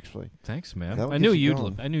pick, actually. Thanks, man. That'll I get knew you you'd.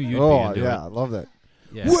 going. I knew you'd Oh, be into yeah, I love that. it.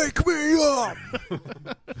 Yeah. Wake me up!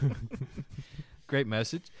 Great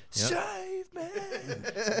message. Yep. Save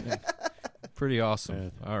me! Pretty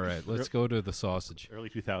awesome. Yeah. All right, let's go to the sausage. Early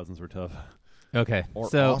 2000s were tough. Okay, Or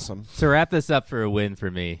so awesome. to wrap this up for a win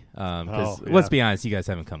for me, because Oh, yeah. let's be honest, you guys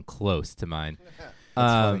haven't come close to mine.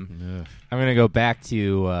 Ugh. I'm gonna go back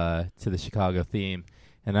to the Chicago theme,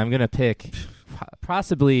 and I'm gonna pick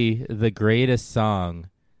possibly the greatest song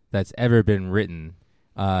that's ever been written,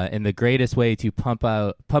 and the greatest way to pump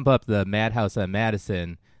up the Madhouse on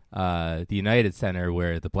Madison, the United Center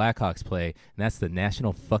where the Blackhawks play, and that's the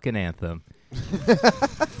national fucking anthem.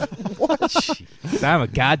 I'm a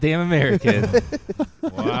goddamn American.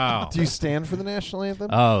 Wow. Do you stand for the national anthem?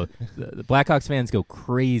 Oh, the Blackhawks fans go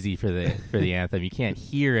crazy for the anthem. You can't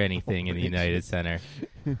hear anything in the United Center.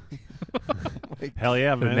 Hell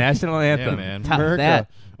yeah, The man. national anthem, man. Top America.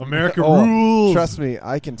 that. America Oh, rules. Trust me,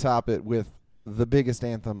 I can top it with the biggest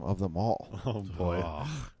anthem of them all. Oh boy.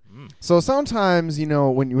 So sometimes,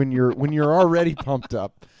 when you're already pumped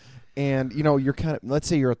up, and you're kind of, let's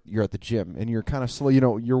say you're at the gym and you're kind of slow,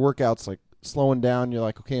 your workout's like slowing down. You're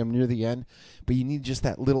like, okay, I'm near the end, but you need just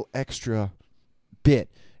that little extra bit,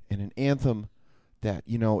 and an anthem that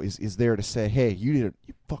is there to say, hey, you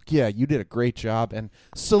did a great job, and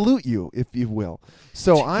salute you, if you will.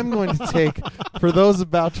 So I'm going to take, for those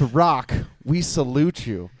about to rock, we salute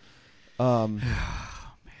you. From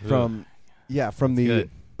the good.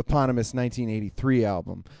 eponymous 1983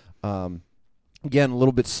 album. Again, a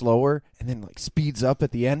little bit slower, and then like speeds up at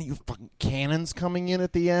the end. You fucking cannons coming in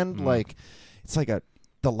at the end, like it's like a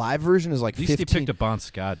The live version is like At least 15. they picked a Bon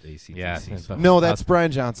Scott AC/DC. Yeah. No, that's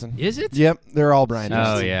Brian Johnson. Is it? Yep, they're all Brian Oh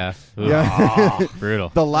Johnson. yeah. Yeah. Ooh, brutal.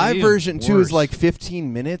 The live Even version too worse. is like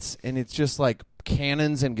 15 minutes, and it's just like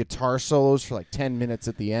cannons and guitar solos for like 10 minutes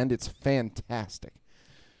at the end. It's fantastic.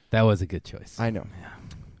 That was a good choice. I know.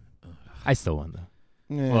 I still won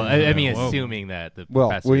though. Yeah. Well, I mean, Whoa. assuming that the Well,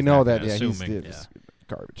 professor we is know not that. gonna- Yeah, he's assuming, it's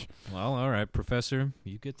garbage. Well, all right, Professor,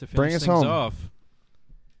 you get to finish Bring us things home. off.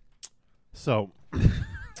 So,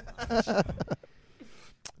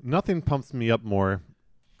 nothing pumps me up more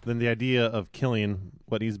than the idea of killing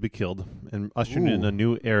what needs to be killed and ushering in Ooh. a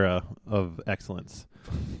new era of excellence.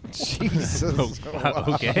 Jesus. Wow,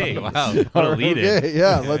 okay. Wow. What a lead in. Okay,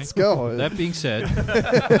 yeah, let's go. That being said,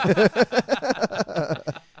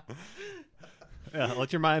 Yeah,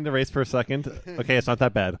 let your mind erase for a second. Okay, it's not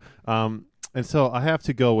that bad. And so I have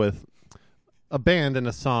to go with a band and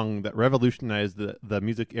a song that revolutionized the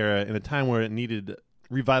music era in a time where it needed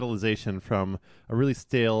revitalization from a really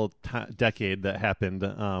stale decade that happened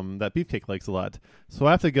that Beefcake likes a lot. So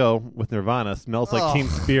I have to go with Nirvana, Smells Like Teen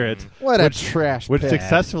Spirit, What a trash which pit.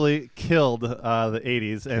 successfully killed the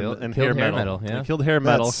 80s and Killed hair metal. yeah. And killed hair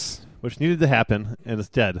metal, That's- which needed to happen, and it's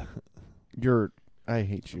dead. I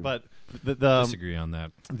hate you. But the disagree on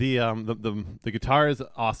that. the guitar is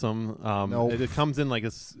awesome. Nope. It comes in like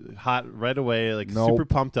it's hot right away, like Nope. super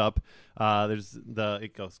pumped up.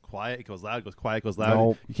 It goes quiet, it goes loud, it goes quiet, it goes loud.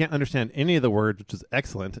 Nope. You can't understand any of the words, which is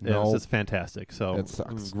excellent. And Nope. it's just fantastic. So It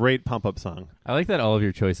sucks. great pump up song. I like that all of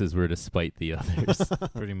your choices were despite the others.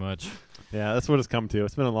 Pretty much. Yeah, that's what it's come to.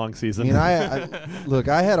 It's been a long I season. mean, I look.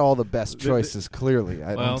 I had all the best choices. Clearly,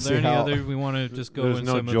 I Well, don't are see there any how. other we want to just go There's in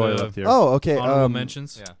no some joy of the left here. Oh, okay. honorable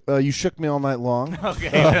mentions? Yeah. You shook me all night long. Okay.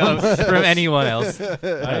 From anyone else.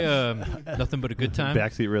 I nothing but a good time.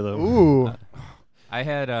 Backseat Rhythm. Ooh, I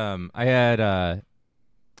had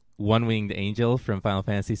One Winged Angel from Final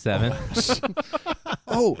Fantasy VII.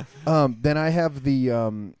 then I have the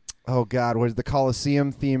oh God, what is the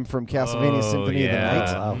Colosseum theme from Castlevania Symphony yeah. of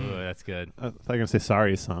the Night? Wow. Ooh, that's good. I thought you were going to say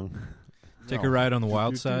Sorry song. Take a ride on the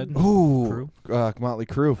wild side. Ooh, Motley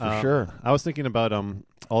Crue for sure. I was thinking about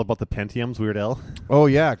All About the Pentiums, Weird Al. Oh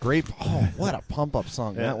yeah, great. Oh, what a pump up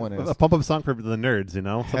song that one is. A pump up song for the nerds, you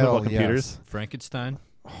know? Something Hell about computers. Frankenstein.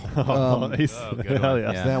 Nice. good Hell one.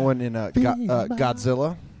 yeah. Yeah. That one in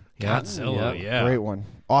Godzilla. Godzilla, yeah. Great one.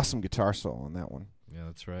 Awesome guitar solo on that one. Yeah,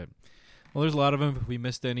 that's right. Well, there's a lot of them. If we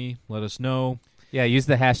missed any, let us know. Yeah, use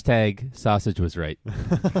the hashtag sausage was right.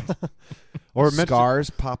 Or mention, Scars,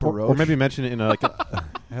 Papa Roach. or maybe mention it in a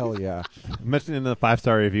Hell yeah. mention it in the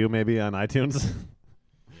 5-star review maybe on iTunes.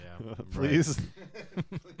 Yeah. Please.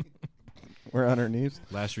 We're on our knees.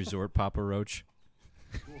 Last resort, Papa Roach.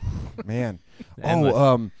 Man.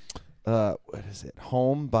 Endless. What is it?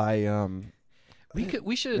 Home by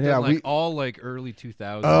We should have Yeah, done we- all like early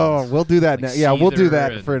 2000s. Oh, we'll do that Like now. Yeah, we'll do Caesar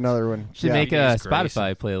that and- for another one. Should Yeah. make a Today's Grace.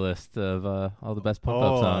 Spotify playlist of all the best pump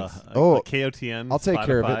up songs. Oh, KOTN. I'll take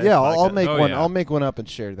care of Spotify, it. Yeah, I'll podcast. make Oh, one. yeah. I'll make one up and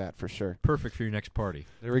share that for sure. Perfect for your next party.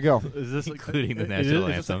 There we go. Is this Including the is national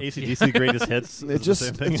this anthem. ACDC greatest hits? Is It the just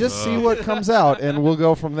same thing? just see what comes out, and we'll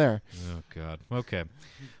go from there. Oh God. Okay.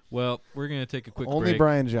 Well, we're gonna take a quick Only break.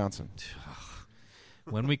 Brian Johnson.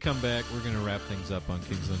 When we come back, we're gonna wrap things up on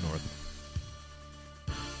Kings of the North.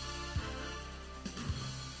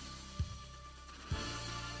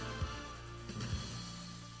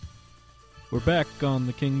 We're back on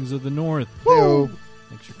the Kings of the North. Woo!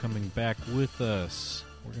 Thanks for coming back with us.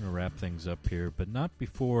 We're going to wrap things up here, but not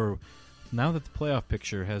before. Now that the playoff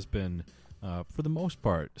picture has been, for the most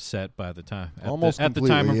part, set by the time Almost at the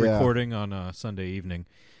time of completely, yeah. recording on Sunday evening,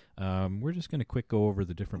 we're just going to quick go over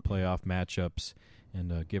the different playoff matchups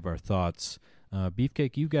and give our thoughts.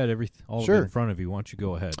 Beefcake, you've got all of it Sure. in front of you. Why don't you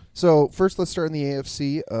go ahead? So first, let's start in the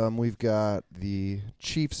AFC. We've got the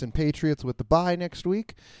Chiefs and Patriots with the bye next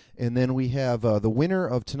week, and then we have the winner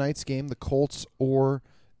of tonight's game, the Colts or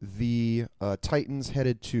the Titans,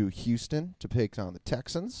 headed to Houston to take on the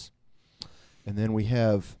Texans, and then we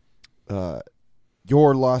have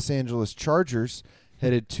your Los Angeles Chargers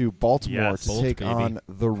headed to Baltimore Yes. to Bolt, take baby. on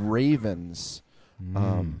the Ravens,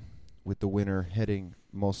 with the winner heading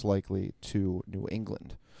most likely to New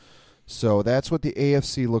England. So that's what the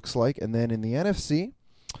AFC looks like. And then in the NFC,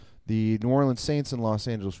 the New Orleans Saints and Los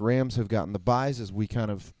Angeles Rams have gotten the byes, as we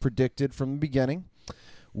kind of predicted from the beginning.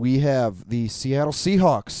 We have the Seattle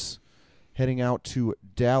Seahawks heading out to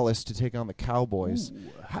Dallas to take on the Cowboys.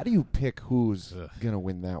 How do you pick who's going to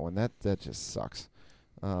win that one? That just sucks.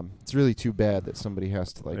 It's really too bad that somebody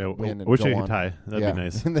has to win and which go you can on. tie. That'd be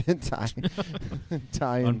nice. And then tie.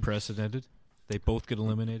 and Unprecedented. They both get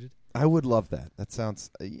eliminated. I would love that. That sounds.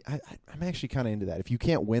 I'm actually kind of into that. If you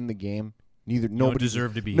can't win the game, Nobody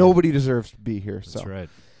deserve to be. Nobody deserves to be here. That's right.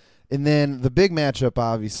 And then the big matchup,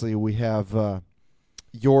 obviously, we have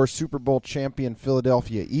your Super Bowl champion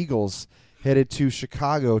Philadelphia Eagles headed to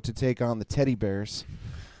Chicago to take on the Teddy Bears.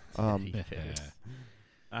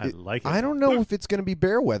 I like it. I don't know if it's going to be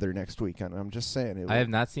bear weather next weekend. I'm just saying. I have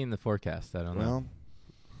not seen the forecast. I don't know.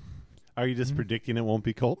 Are you just predicting it won't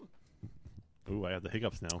be cold? Ooh, I have the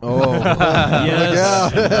hiccups now. Oh,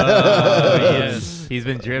 yes. Yes. He's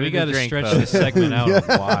been driven. We got to to drink, stretch folks. this segment out a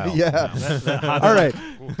while. Yeah. All right.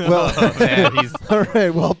 Well, Oh, man, he's all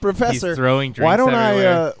right. Well, Professor, throwing drinks why don't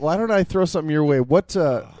everywhere. why don't I throw something your way? What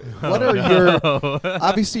are your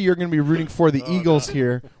obviously you're going to be rooting for the Eagles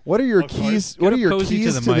here. What are your keys? What are your Cozy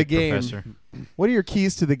keys to to the mic, game? Professor. What are your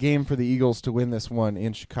keys to the game for the Eagles to win this one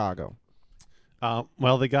in Chicago?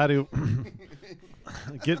 Well, they got to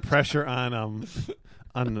get pressure on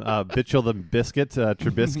Bitchel the Biscuit,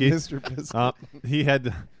 Trubisky. Mr. Biscuit. He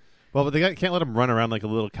had, but they can't let him run around like a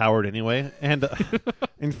little coward anyway. And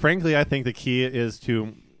and frankly, I think the key is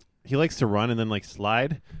he likes to run and then like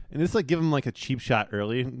slide, and just like give him like a cheap shot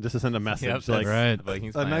early, just to send a message. Yep, like, right. The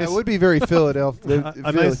Vikings a fine. nice- That would be very Philadelphia,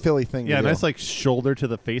 Philly thing. Yeah, to do. nice like shoulder to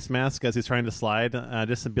the face mask as he's trying to slide,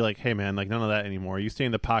 just to be like, hey man, like none of that anymore. You stay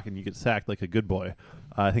in the pocket and you get sacked like a good boy.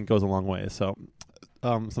 I think goes a long way. So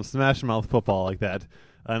some smash mouth football like that.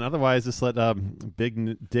 And otherwise, just let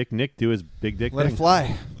Big Dick Nick do his big dick Let thing. it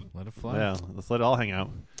fly. Let it fly. Yeah, let's let it all hang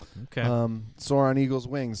out. Okay. Soar on Eagles'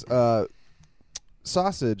 wings.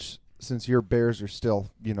 Sausage, since your Bears are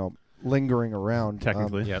still, lingering around.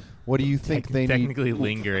 Technically. Yep. What do you think they need? Technically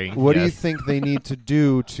lingering. What do you yes. think they need to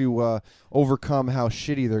do to overcome how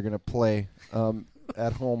shitty they're going to play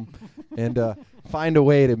at home and find a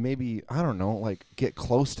way to maybe, I don't know, like get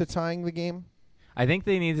close to tying the game? I think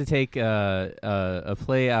they need to take a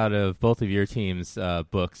play out of both of your teams'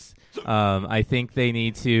 books. I think they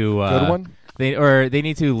need to Good one? They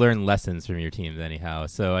need to learn lessons from your teams anyhow.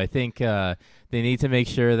 So I think they need to make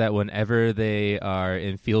sure that whenever they are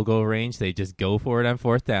in field goal range, they just go for it on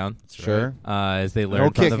fourth down. Sure. As they No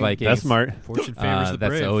learned from the kicking. Vikings. That's smart. Fortune favors the That's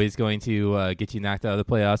brave. always going to get you knocked out of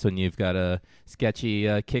the playoffs when you've got a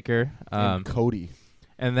sketchy kicker. And Cody.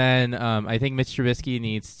 And then I think Mitch Trubisky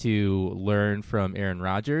needs to learn from Aaron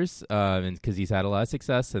Rodgers because he's had a lot of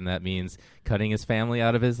success, and that means cutting his family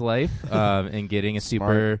out of his life and getting a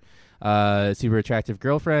super attractive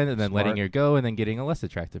girlfriend, and then letting her go, and then getting a less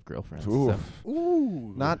attractive girlfriend. Ooh. So.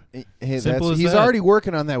 Ooh. Not. Hey, Simple as he's that. already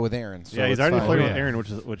working on that with Aaron. So Yeah, he's it's already fine. flirting Oh, with yeah. Aaron,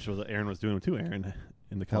 which was what Aaron was doing to Aaron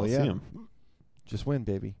in the Hell yeah. Coliseum. Just win,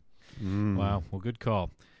 baby. Wow. Well, good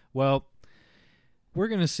call. Well, we're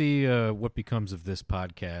going to see what becomes of this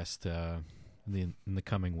podcast in the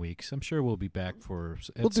coming weeks. I'm sure we'll be back for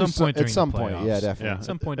at some point during the playoffs. Yeah, definitely. Yeah. At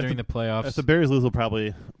some point If during the playoffs. If the Bears lose, we'll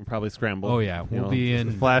probably scramble. Oh yeah, we'll be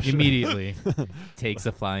in flash immediately. Takes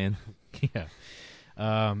a flying. Yeah.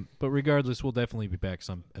 But regardless, we'll definitely be back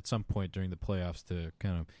at some point during the playoffs to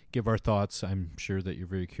kind of give our thoughts. I'm sure that you're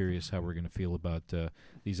very curious how we're going to feel about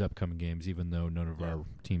these upcoming games, even though none of our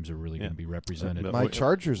teams are really going to be represented. But My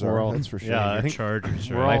Chargers are. all- That's for sure. yeah, I Your think Chargers,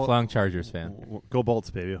 we're right? all- Lifelong Chargers fan. Go Bolts,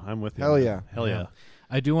 baby! I'm with you. Hell yeah. Hell yeah!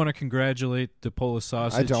 I do want to congratulate DePola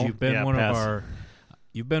Sausage. don't. You've been Yeah, one pass. of our.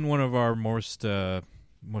 You've been one of our most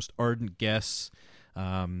ardent guests.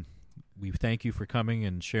 We thank you for coming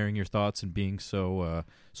and sharing your thoughts and being so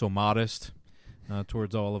modest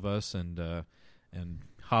towards all of us and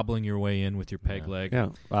hobbling your way in with your peg leg.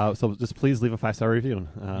 Yeah. So just please leave a 5-star review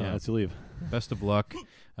Yeah. as you leave. Best of luck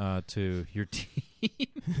to your team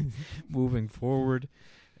moving forward.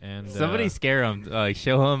 And Somebody scare him.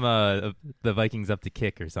 Show him the Vikings up to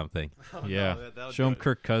kick or something. yeah, show him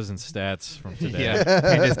Kirk Cousins stats from today. Yeah,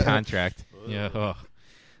 and his contract. Yeah,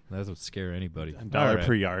 that would scare anybody. $1 All right.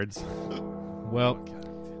 per yards. Well,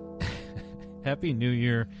 Happy New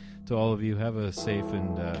Year to all of you. Have a safe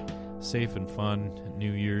and fun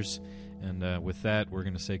New Year's. And with that, we're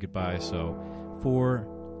going to say goodbye. So, for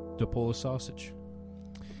DePola Sausage.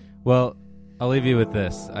 Well, I'll leave you with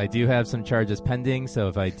this. I do have some charges pending, so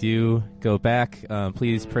if I do go back,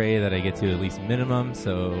 please pray that I get to at least minimum,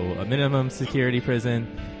 so a minimum security prison,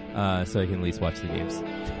 so I can at least watch the games.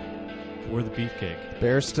 For the Beefcake.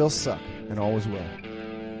 Bears still suck and always will.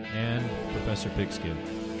 And Professor Pigskin.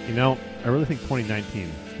 You know, I really think 2019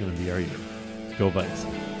 is going to be our year. Let's go Vikes.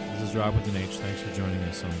 This is Rob with an H. Thanks for joining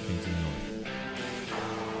us on Kings of the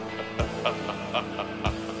North.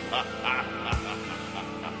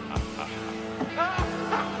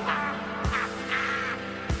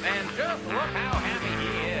 And just look how happy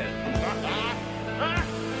he is.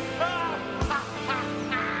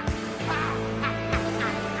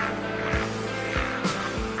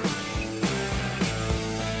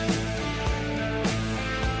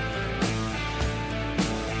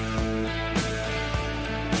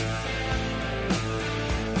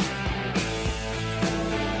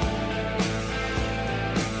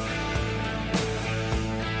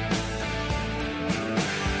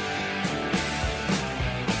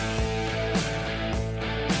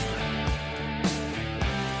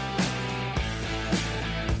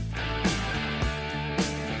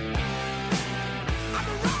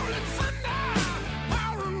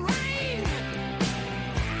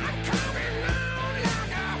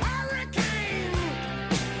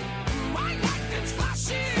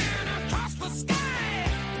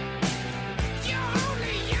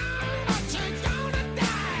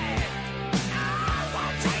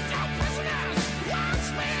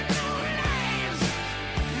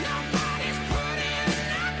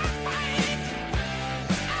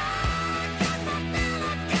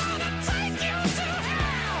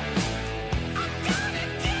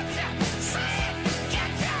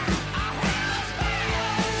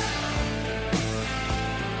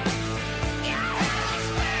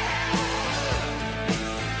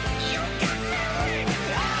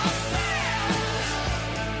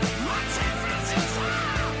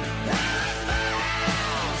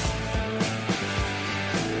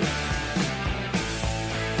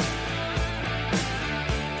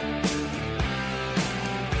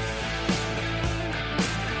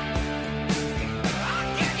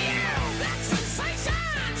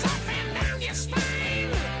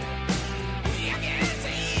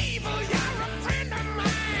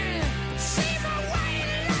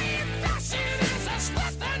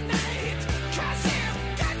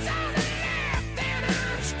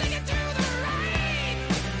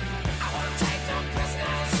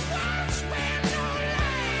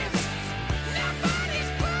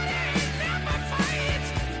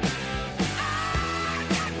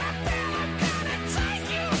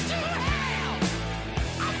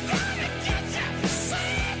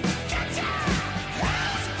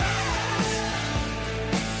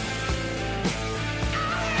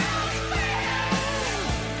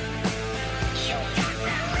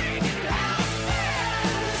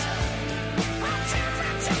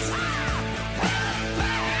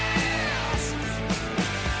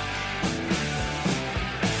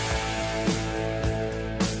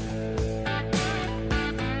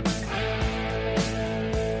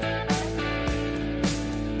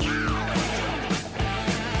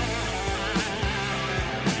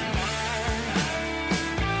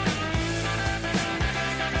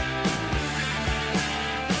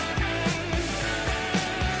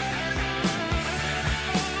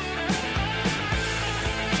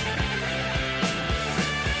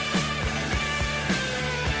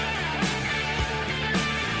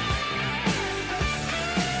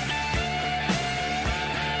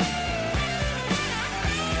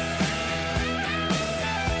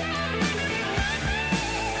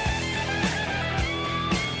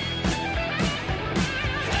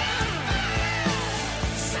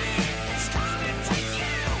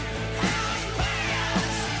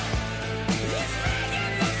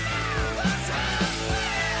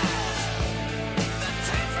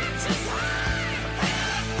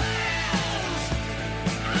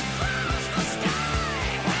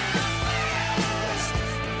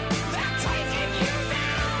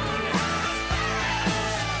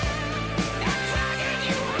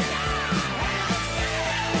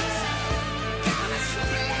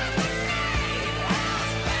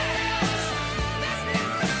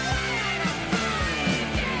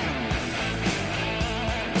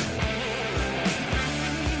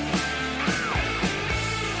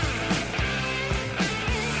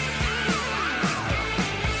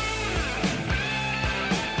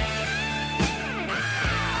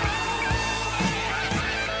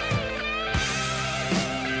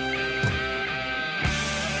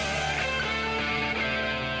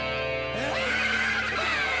 Hey!